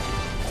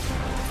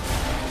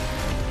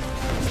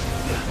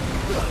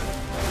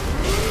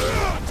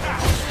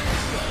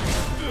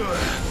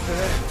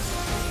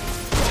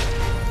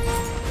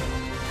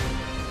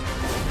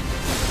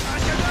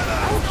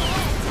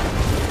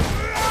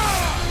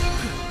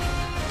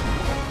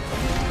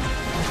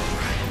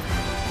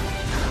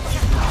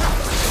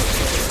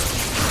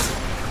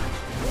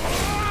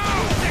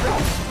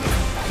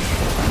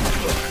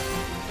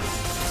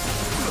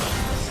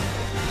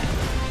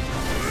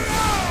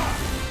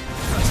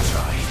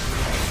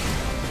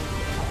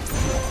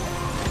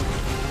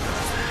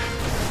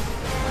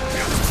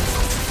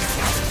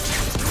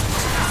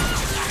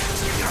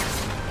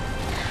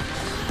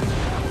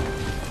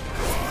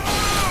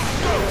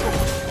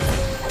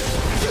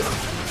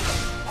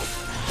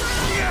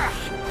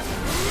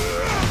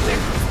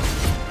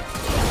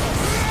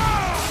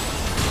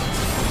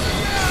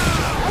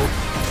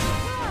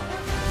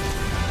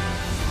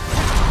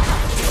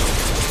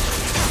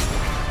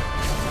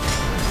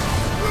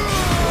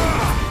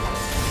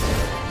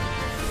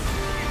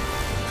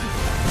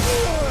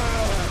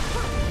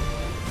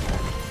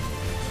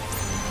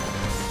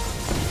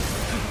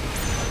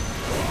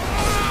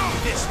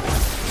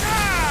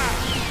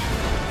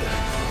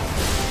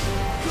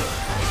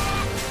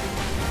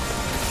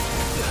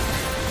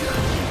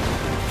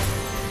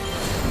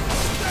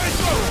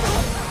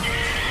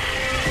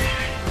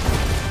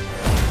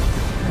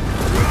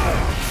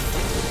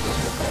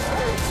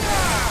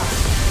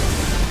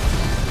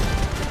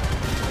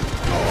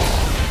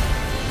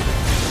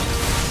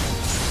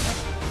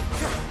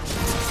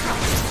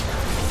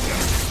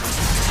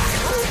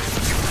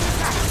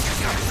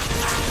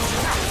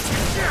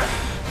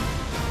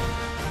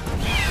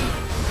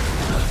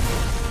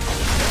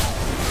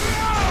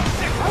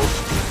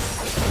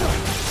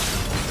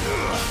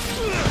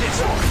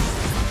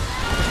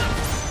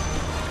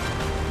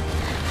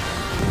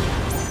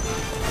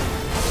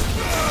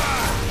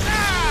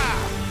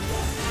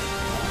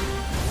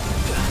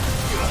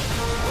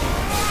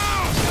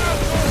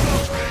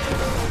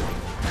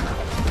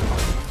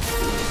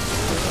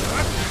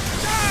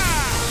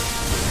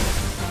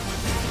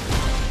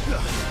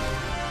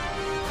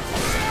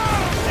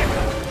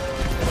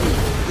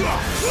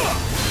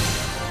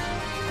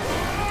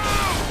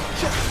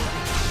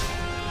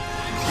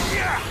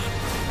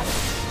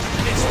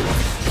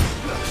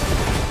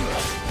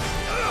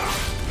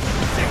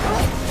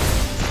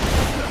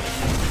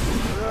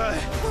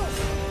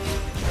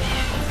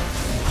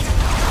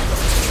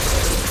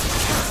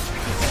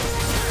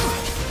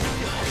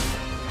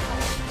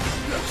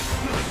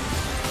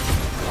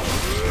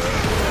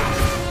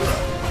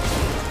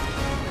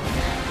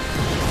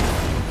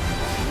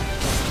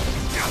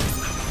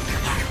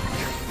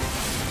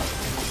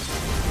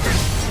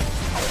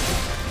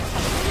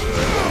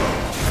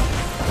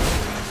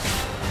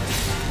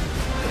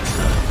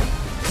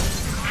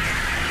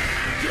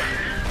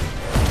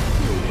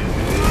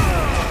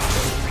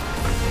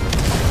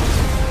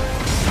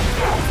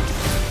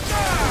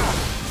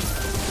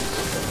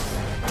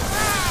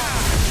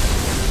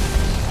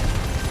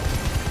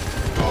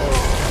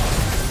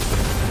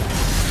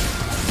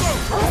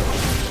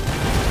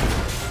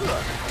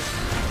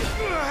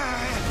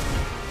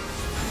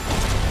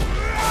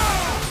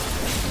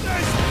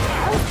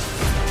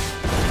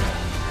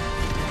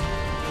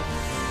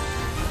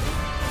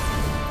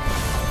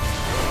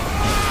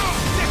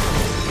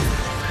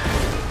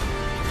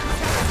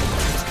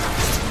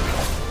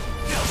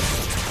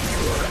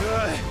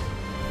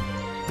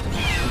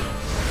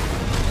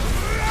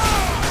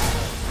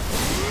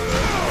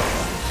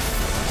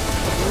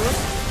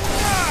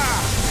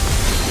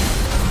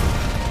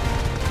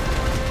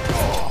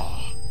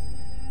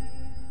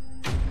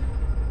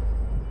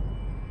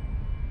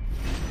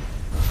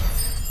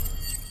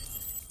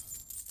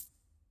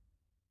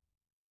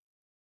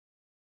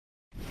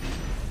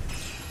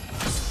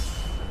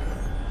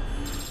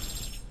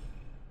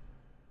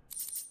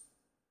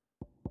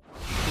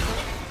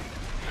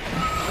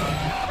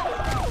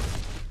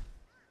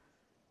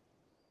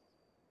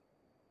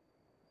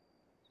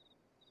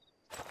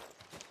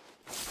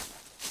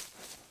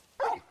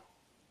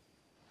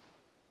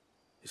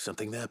 Is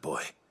something there,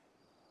 boy?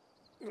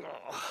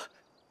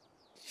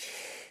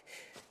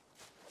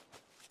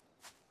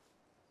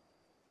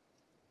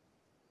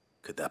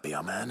 Could that be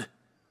our man?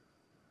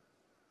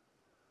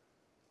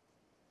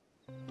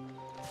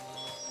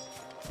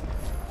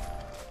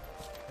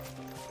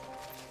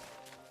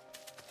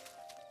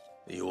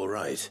 Are you all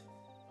right?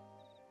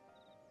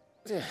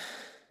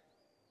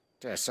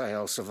 Dare say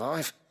I'll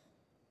survive.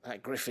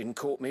 That griffin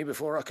caught me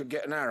before I could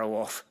get an arrow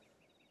off.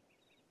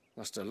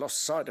 Must have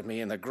lost sight of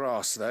me in the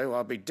grass, though.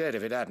 I'd be dead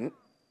if it hadn't.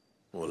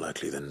 More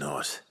likely than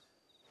not.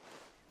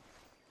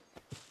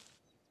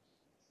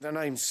 The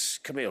name's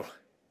Camille.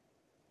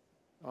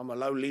 I'm a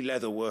lowly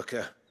leather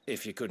worker,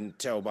 if you couldn't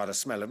tell by the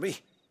smell of me.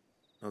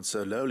 Not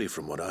so lowly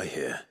from what I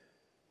hear.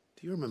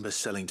 Do you remember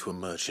selling to a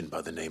merchant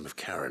by the name of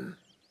Karen?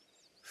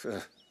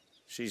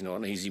 She's not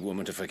an easy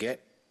woman to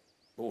forget.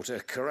 Bought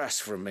a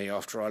cuirass from me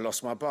after I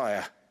lost my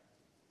buyer.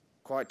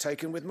 quite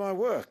taken with my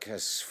work,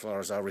 as far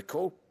as I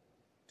recall.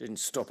 Didn't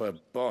stop her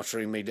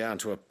bartering me down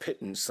to a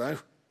pittance, though.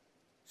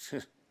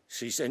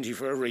 She sent you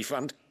for a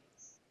refund?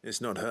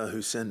 It's not her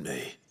who sent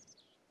me.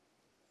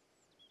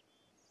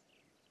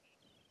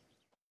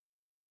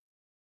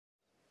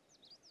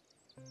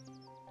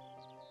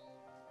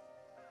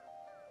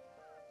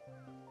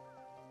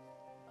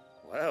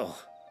 Well,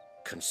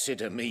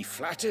 consider me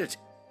flattered.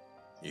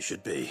 You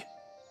should be.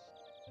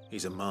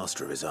 He's a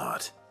master of his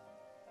art,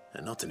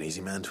 and not an easy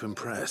man to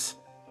impress.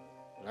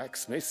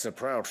 Blacksmiths are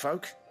proud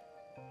folk.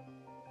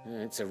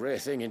 It's a rare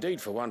thing indeed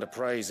for one to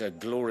praise a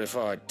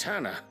glorified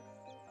tanner.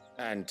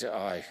 And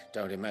I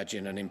don't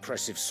imagine an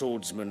impressive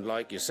swordsman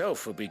like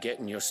yourself would be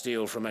getting your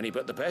steel from any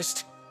but the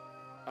best.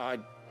 I'd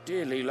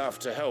dearly love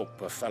to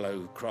help a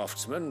fellow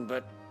craftsman,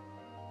 but...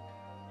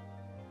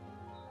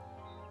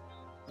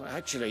 well,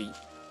 actually,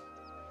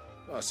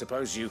 I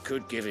suppose you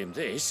could give him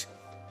this.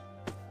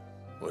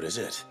 What is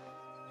it?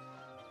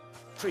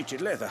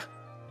 Treated leather.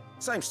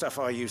 Same stuff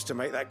I used to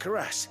make that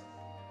cuirass.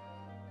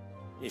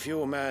 If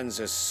your man's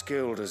as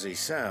skilled as he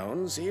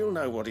sounds, he'll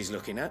know what he's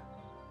looking at.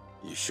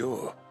 You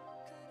sure?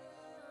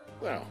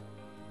 Well,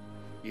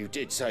 you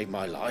did save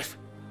my life.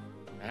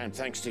 And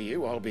thanks to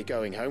you, I'll be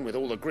going home with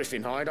all the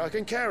griffin hide I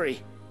can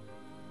carry.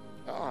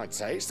 I'd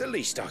say it's the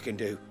least I can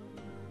do.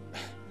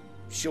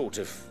 Short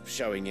of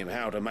showing him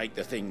how to make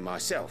the thing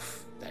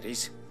myself, that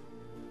is.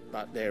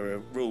 But there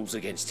are rules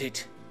against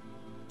it.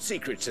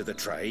 Secrets of the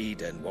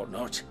trade and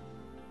whatnot.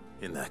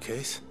 In that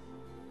case,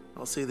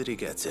 I'll see that he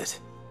gets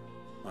it.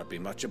 I'd be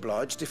much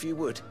obliged if you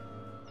would.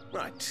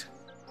 Right.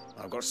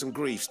 I've got some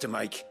greaves to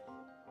make.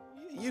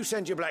 You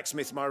send your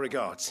blacksmith my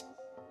regards.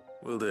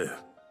 Will do.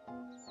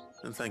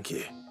 And thank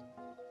you.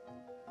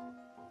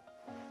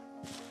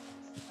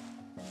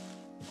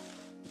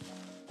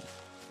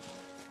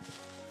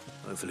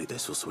 Hopefully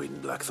this will sweeten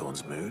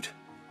Blackthorn's mood.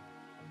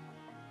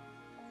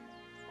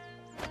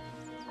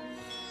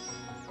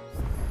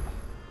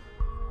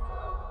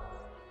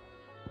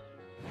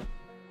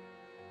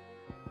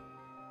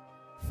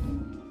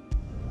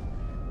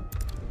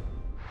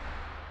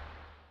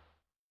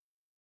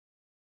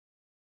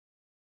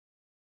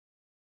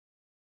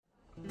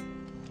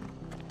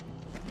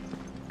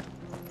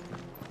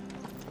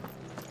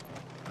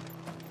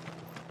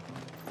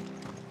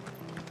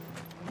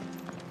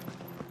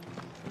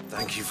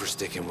 Thank you for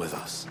sticking with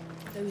us.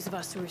 Those of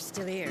us who are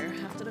still here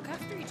have to look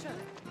after each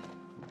other.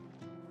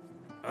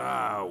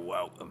 Ah,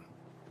 welcome.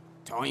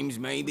 Times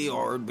may be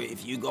hard, but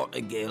if you got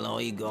the gill,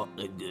 I got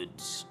the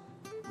goods.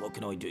 What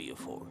can I do you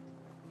for?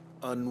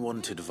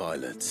 Unwanted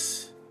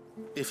violets,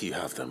 if you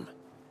have them.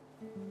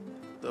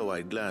 Though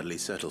I'd gladly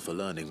settle for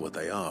learning what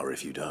they are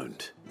if you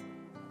don't.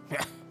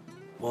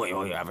 Why,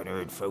 I haven't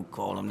heard folk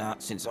call them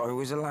that since I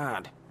was a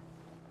lad.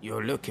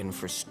 You're looking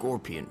for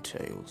scorpion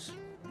tails.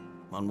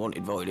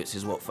 Unwanted violets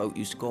is what folk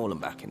used to call them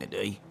back in the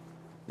day.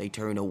 They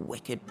turn a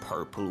wicked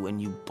purple when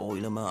you boil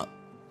them up,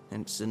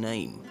 hence the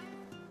name.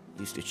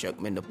 Used to chuck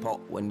them in the pot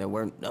when there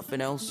weren't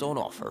nothing else on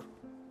offer,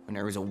 when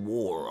there was a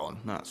war on,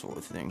 that sort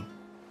of thing.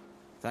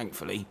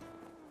 Thankfully,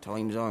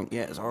 times aren't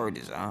yet as hard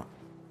as that.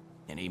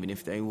 And even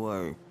if they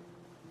were,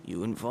 you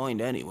wouldn't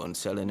find anyone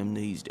selling them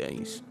these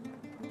days.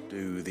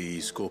 Do the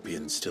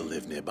scorpions still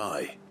live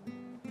nearby?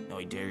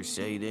 I dare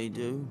say they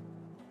do.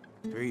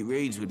 3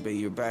 reeds would be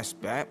your best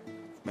bet.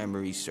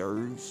 Memory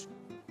serves.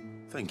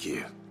 Thank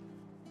you.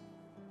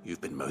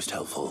 You've been most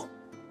helpful.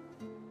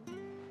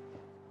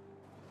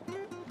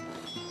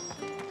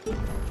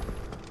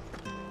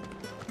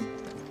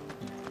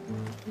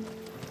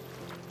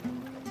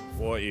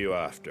 What are you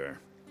after?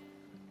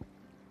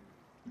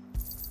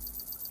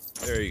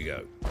 There you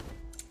go.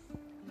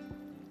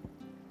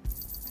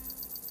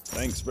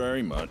 Thanks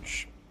very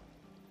much.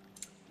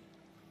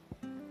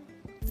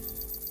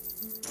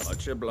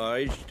 Much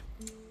obliged.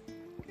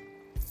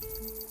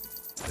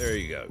 There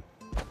you go.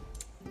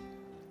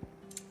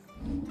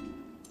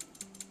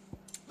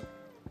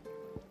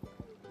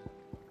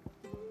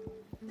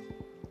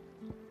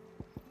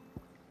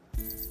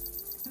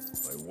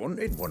 I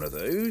wanted one of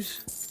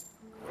those.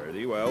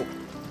 Very well.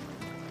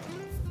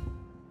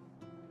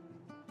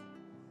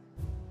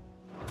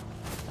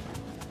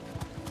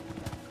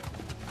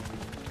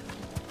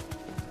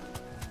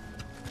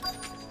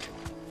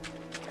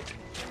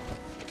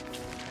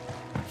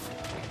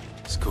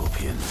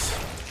 Scorpions.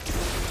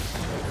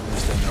 At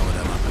least I know what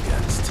I'm up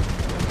against.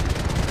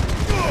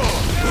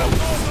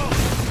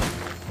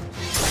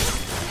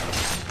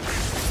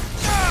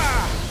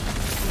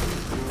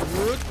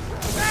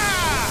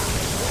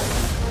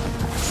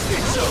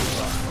 It's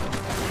over.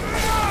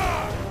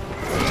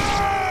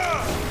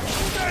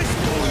 That's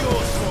all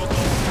yours,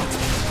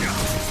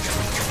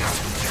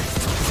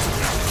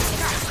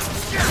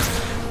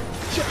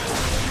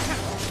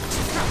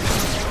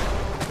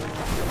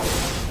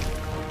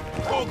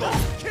 Goggle,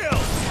 kill!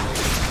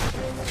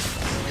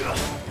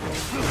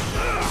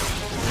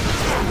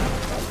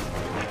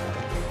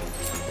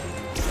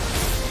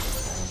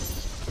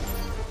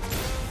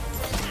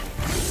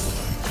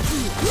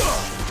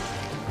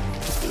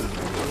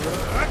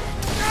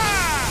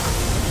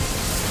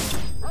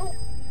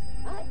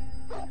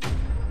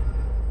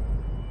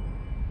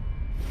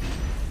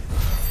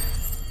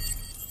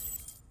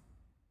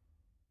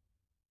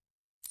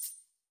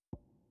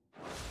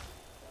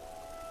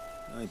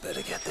 I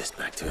better get this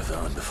back to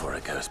Yvonne before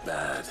it goes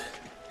bad.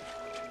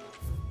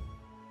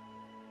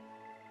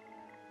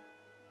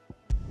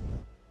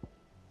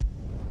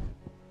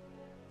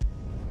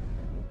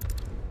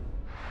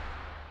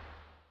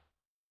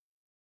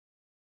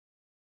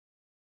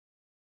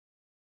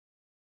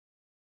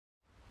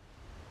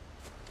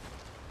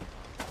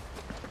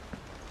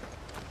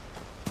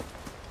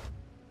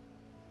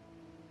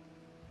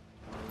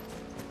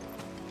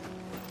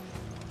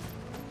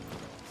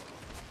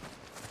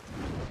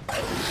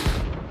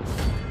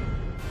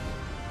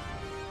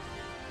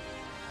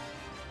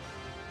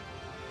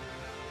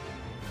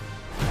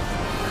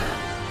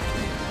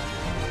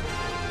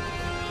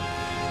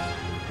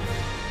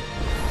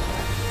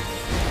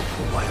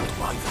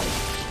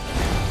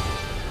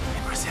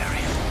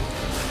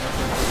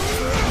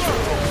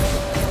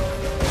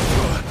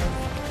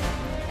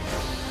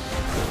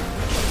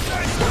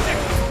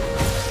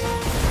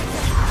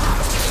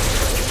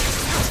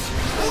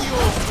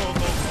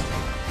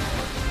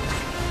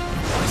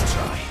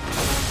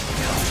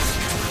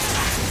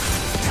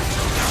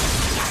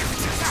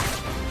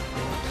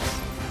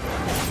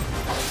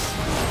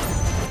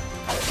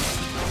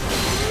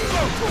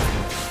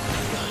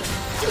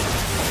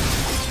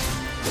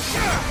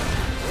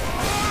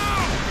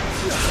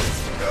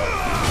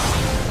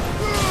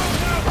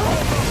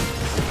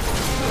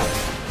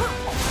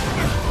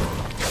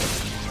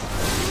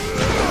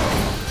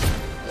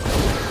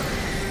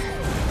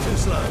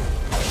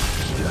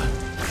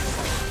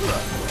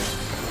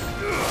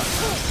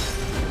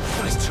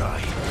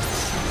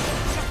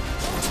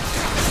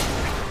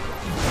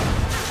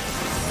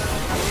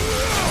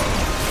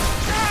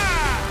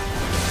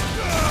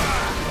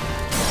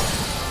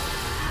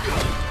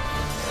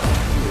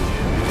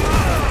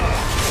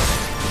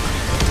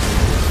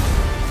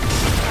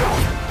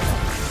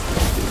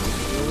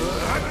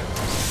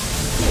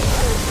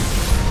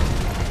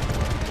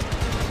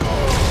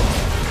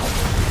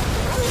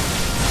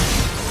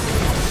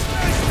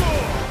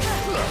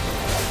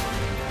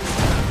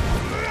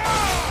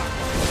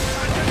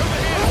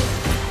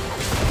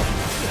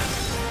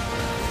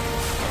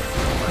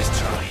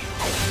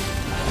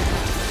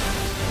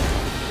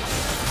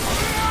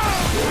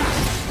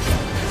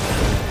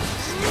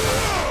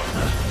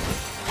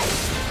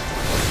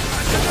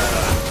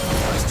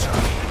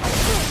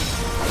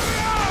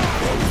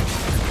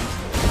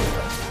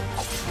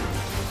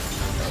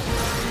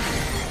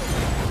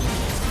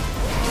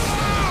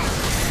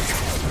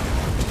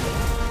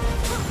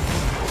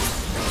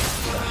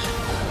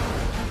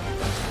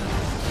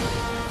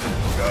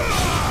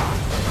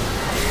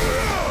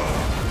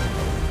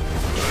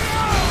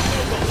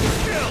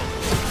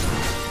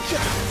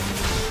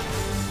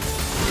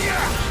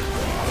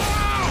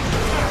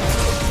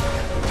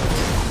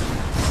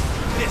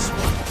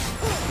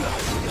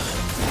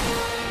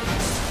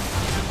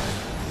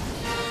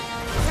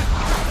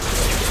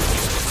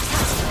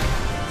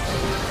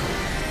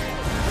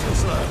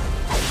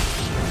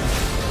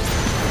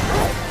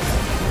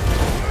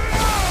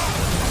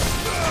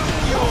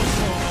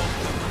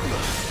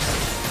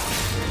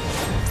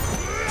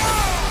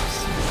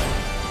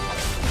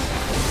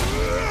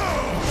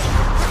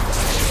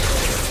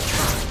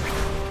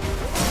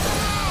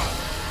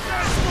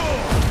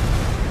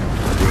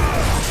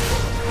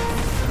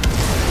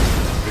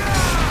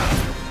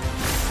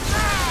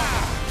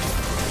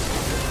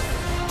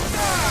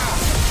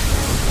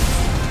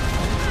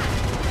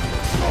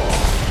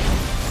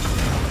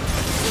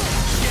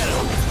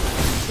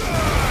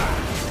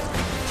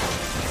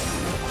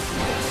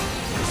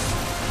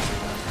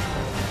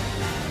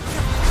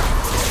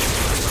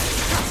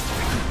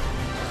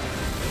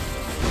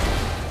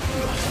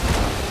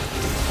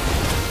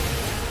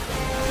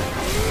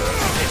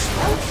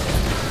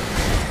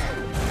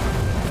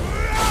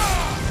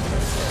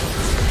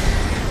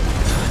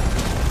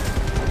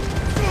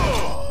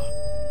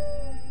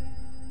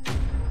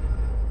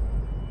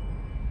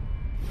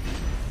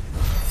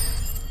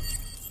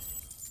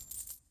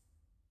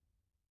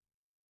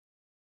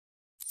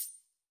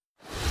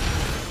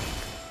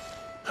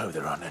 Hope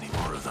there aren't any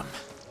more of them.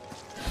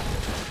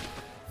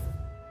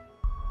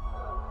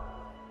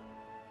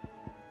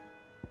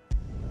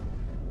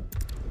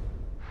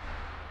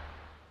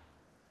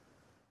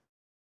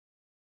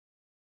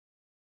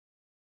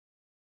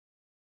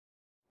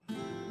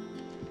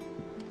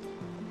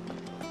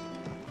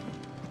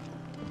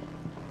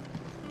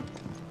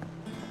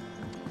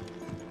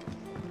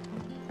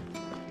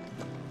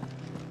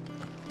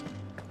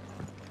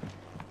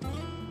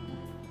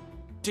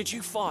 Did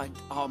you find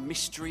our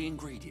mystery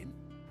ingredient?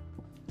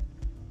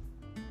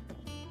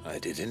 I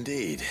did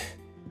indeed.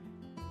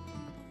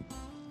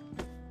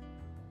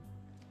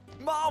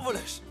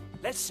 Marvellous!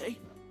 Let's see.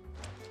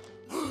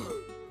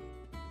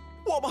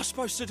 What am I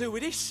supposed to do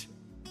with this?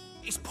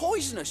 It's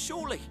poisonous,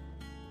 surely.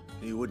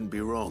 You wouldn't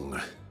be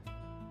wrong.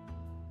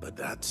 But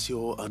that's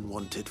your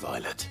unwanted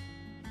violet.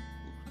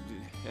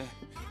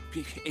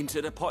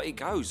 Into the pot it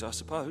goes, I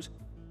suppose.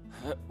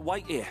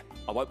 Wait here.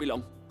 I won't be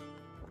long.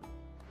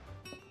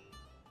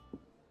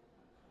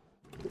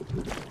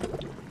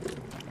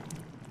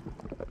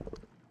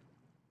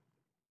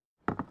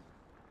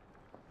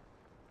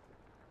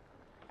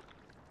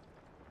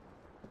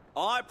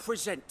 I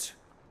present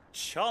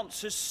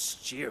Chance's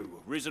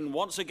Stew, risen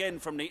once again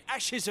from the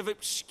ashes of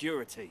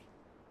obscurity.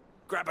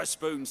 Grab a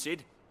spoon,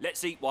 Sid.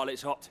 Let's eat while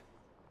it's hot.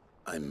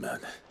 I'm,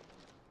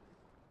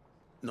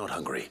 not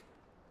hungry.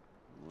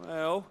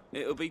 Well,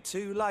 it'll be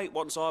too late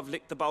once I've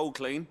licked the bowl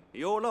clean.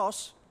 Your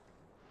loss.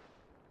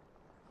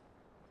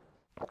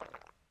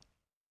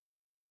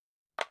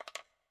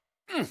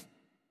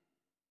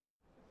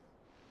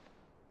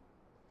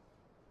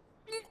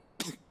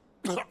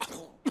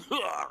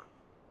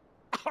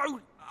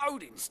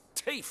 Odin's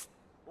teeth.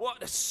 What,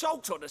 the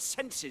salt on the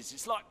senses.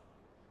 It's like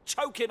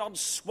choking on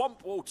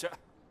swamp water.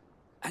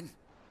 And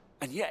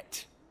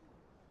yet,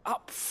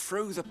 up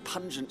through the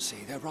pungency,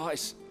 there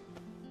rise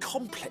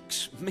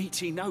complex,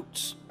 meaty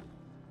notes.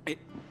 It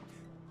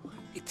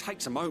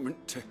takes a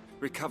moment to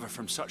recover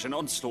from such an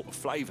onslaught of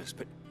flavours,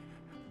 but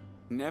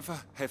never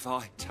have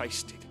I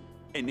tasted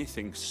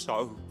anything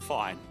so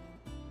fine.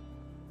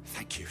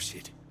 Thank you,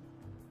 Sid.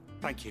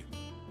 Thank you.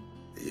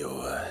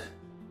 You're,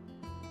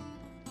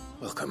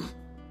 welcome.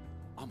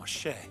 I must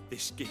share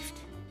this gift.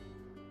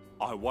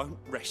 I won't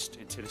rest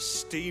until a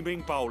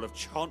steaming bowl of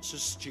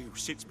Chance's stew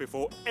sits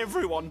before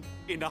everyone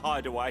in the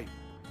hideaway.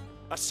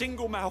 A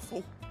single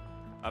mouthful,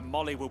 and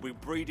Molly will be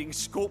breeding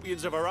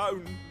scorpions of her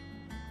own.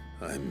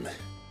 I'm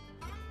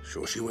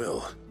sure she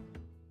will.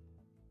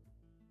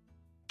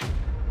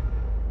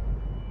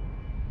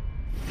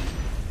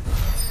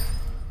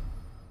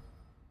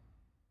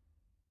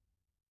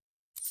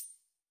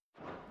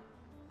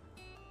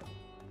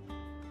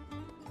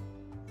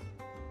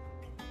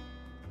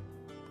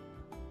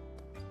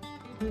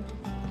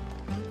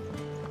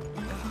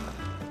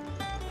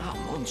 That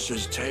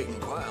monster's taken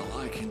quite a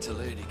liking to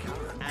Lady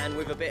Karen. And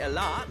with a bit of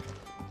luck.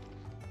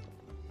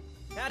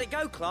 How'd it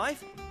go,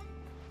 Clive?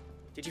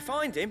 Did you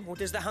find him, or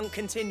does the hunt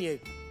continue?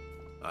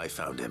 I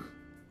found him.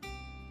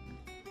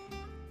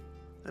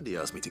 And he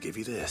asked me to give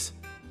you this,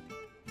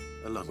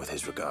 along with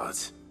his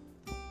regards.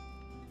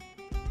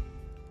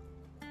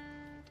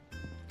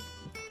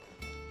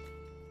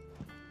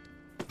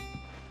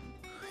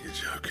 You're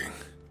joking.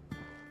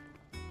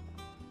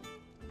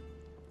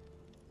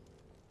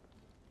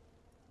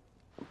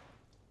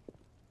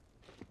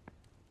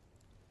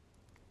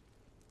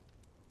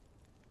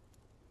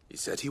 He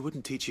said he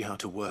wouldn't teach you how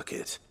to work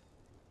it,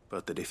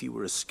 but that if you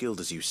were as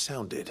skilled as you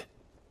sounded,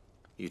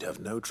 you'd have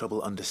no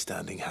trouble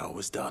understanding how it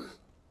was done.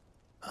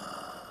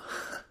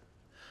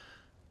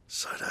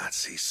 So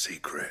that's his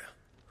secret.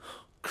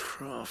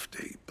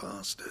 Crafty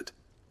bastard.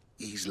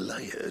 He's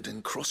layered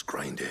and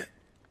cross-grained it.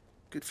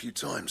 Good few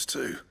times,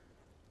 too.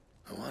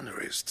 No wonder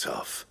it's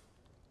tough.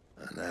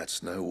 And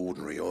that's no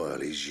ordinary oil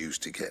he's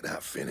used to get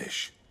that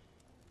finish.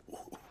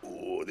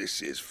 Oh,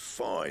 this is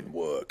fine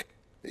work.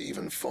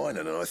 Even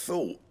finer than I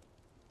thought.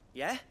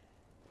 Yeah?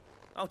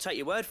 I'll take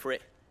your word for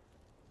it.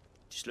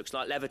 Just looks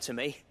like leather to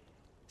me.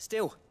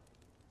 Still,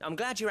 I'm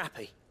glad you're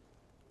happy.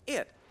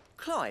 Here,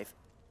 Clive,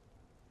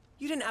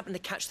 you didn't happen to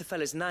catch the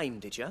fella's name,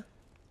 did you?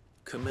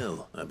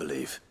 Camille, I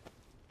believe.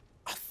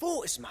 I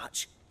thought as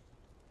much.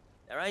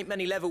 There ain't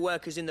many leather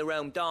workers in the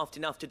realm daft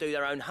enough to do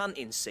their own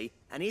hunting, see,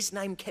 and his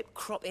name kept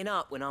cropping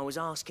up when I was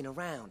asking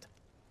around.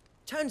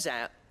 Turns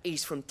out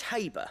he's from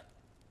Tabor,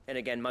 and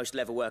again, most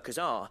leather workers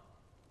are.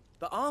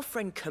 But our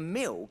friend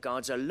Camille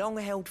guards a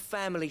long-held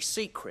family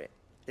secret,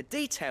 the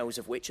details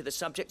of which are the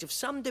subject of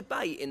some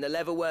debate in the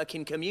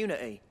leather-working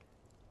community.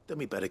 Then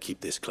we better keep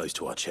this close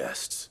to our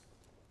chests.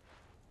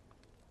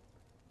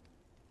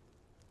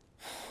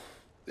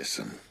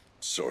 Listen,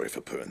 sorry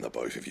for putting the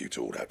both of you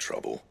to all that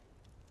trouble.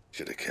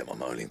 Should have kept my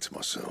moaning to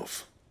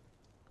myself.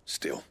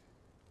 Still,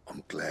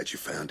 I'm glad you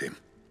found him.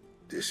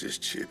 This has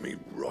cheered me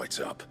right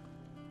up.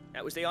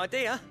 That was the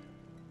idea.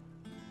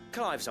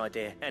 Clive's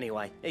idea,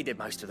 anyway. He did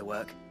most of the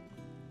work.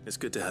 It's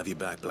good to have you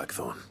back,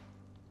 Blackthorn.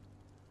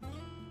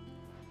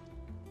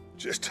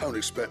 Just don't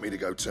expect me to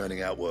go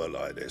turning out work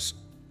like this.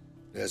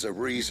 There's a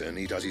reason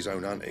he does his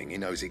own hunting. He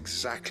knows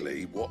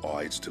exactly what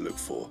hides to look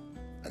for.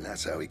 And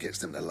that's how he gets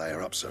them to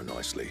layer up so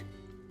nicely.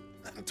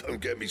 And don't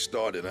get me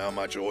started on how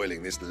much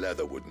oiling this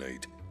leather would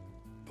need.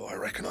 But I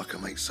reckon I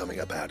can make something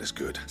about as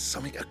good.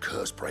 Something a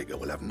curse breaker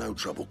will have no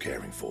trouble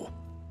caring for.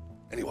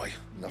 Anyway,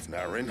 enough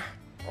narrowing.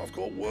 I've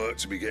got work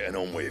to be getting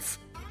on with.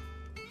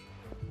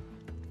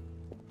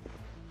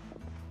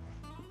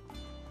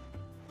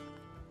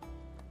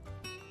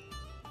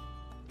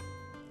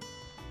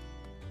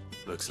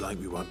 Looks like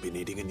we won't be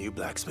needing a new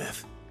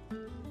blacksmith.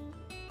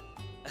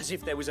 As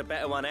if there was a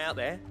better one out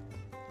there.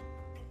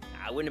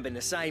 It wouldn't have been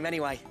the same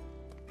anyway.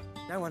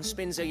 No one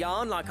spins a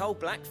yarn like old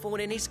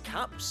Blackthorn in his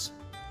cups.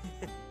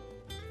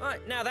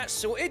 Right, now that's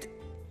sorted,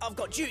 I've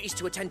got duties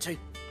to attend to.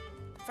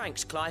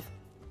 Thanks, Clive.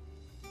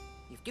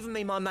 You've given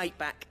me my mate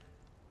back.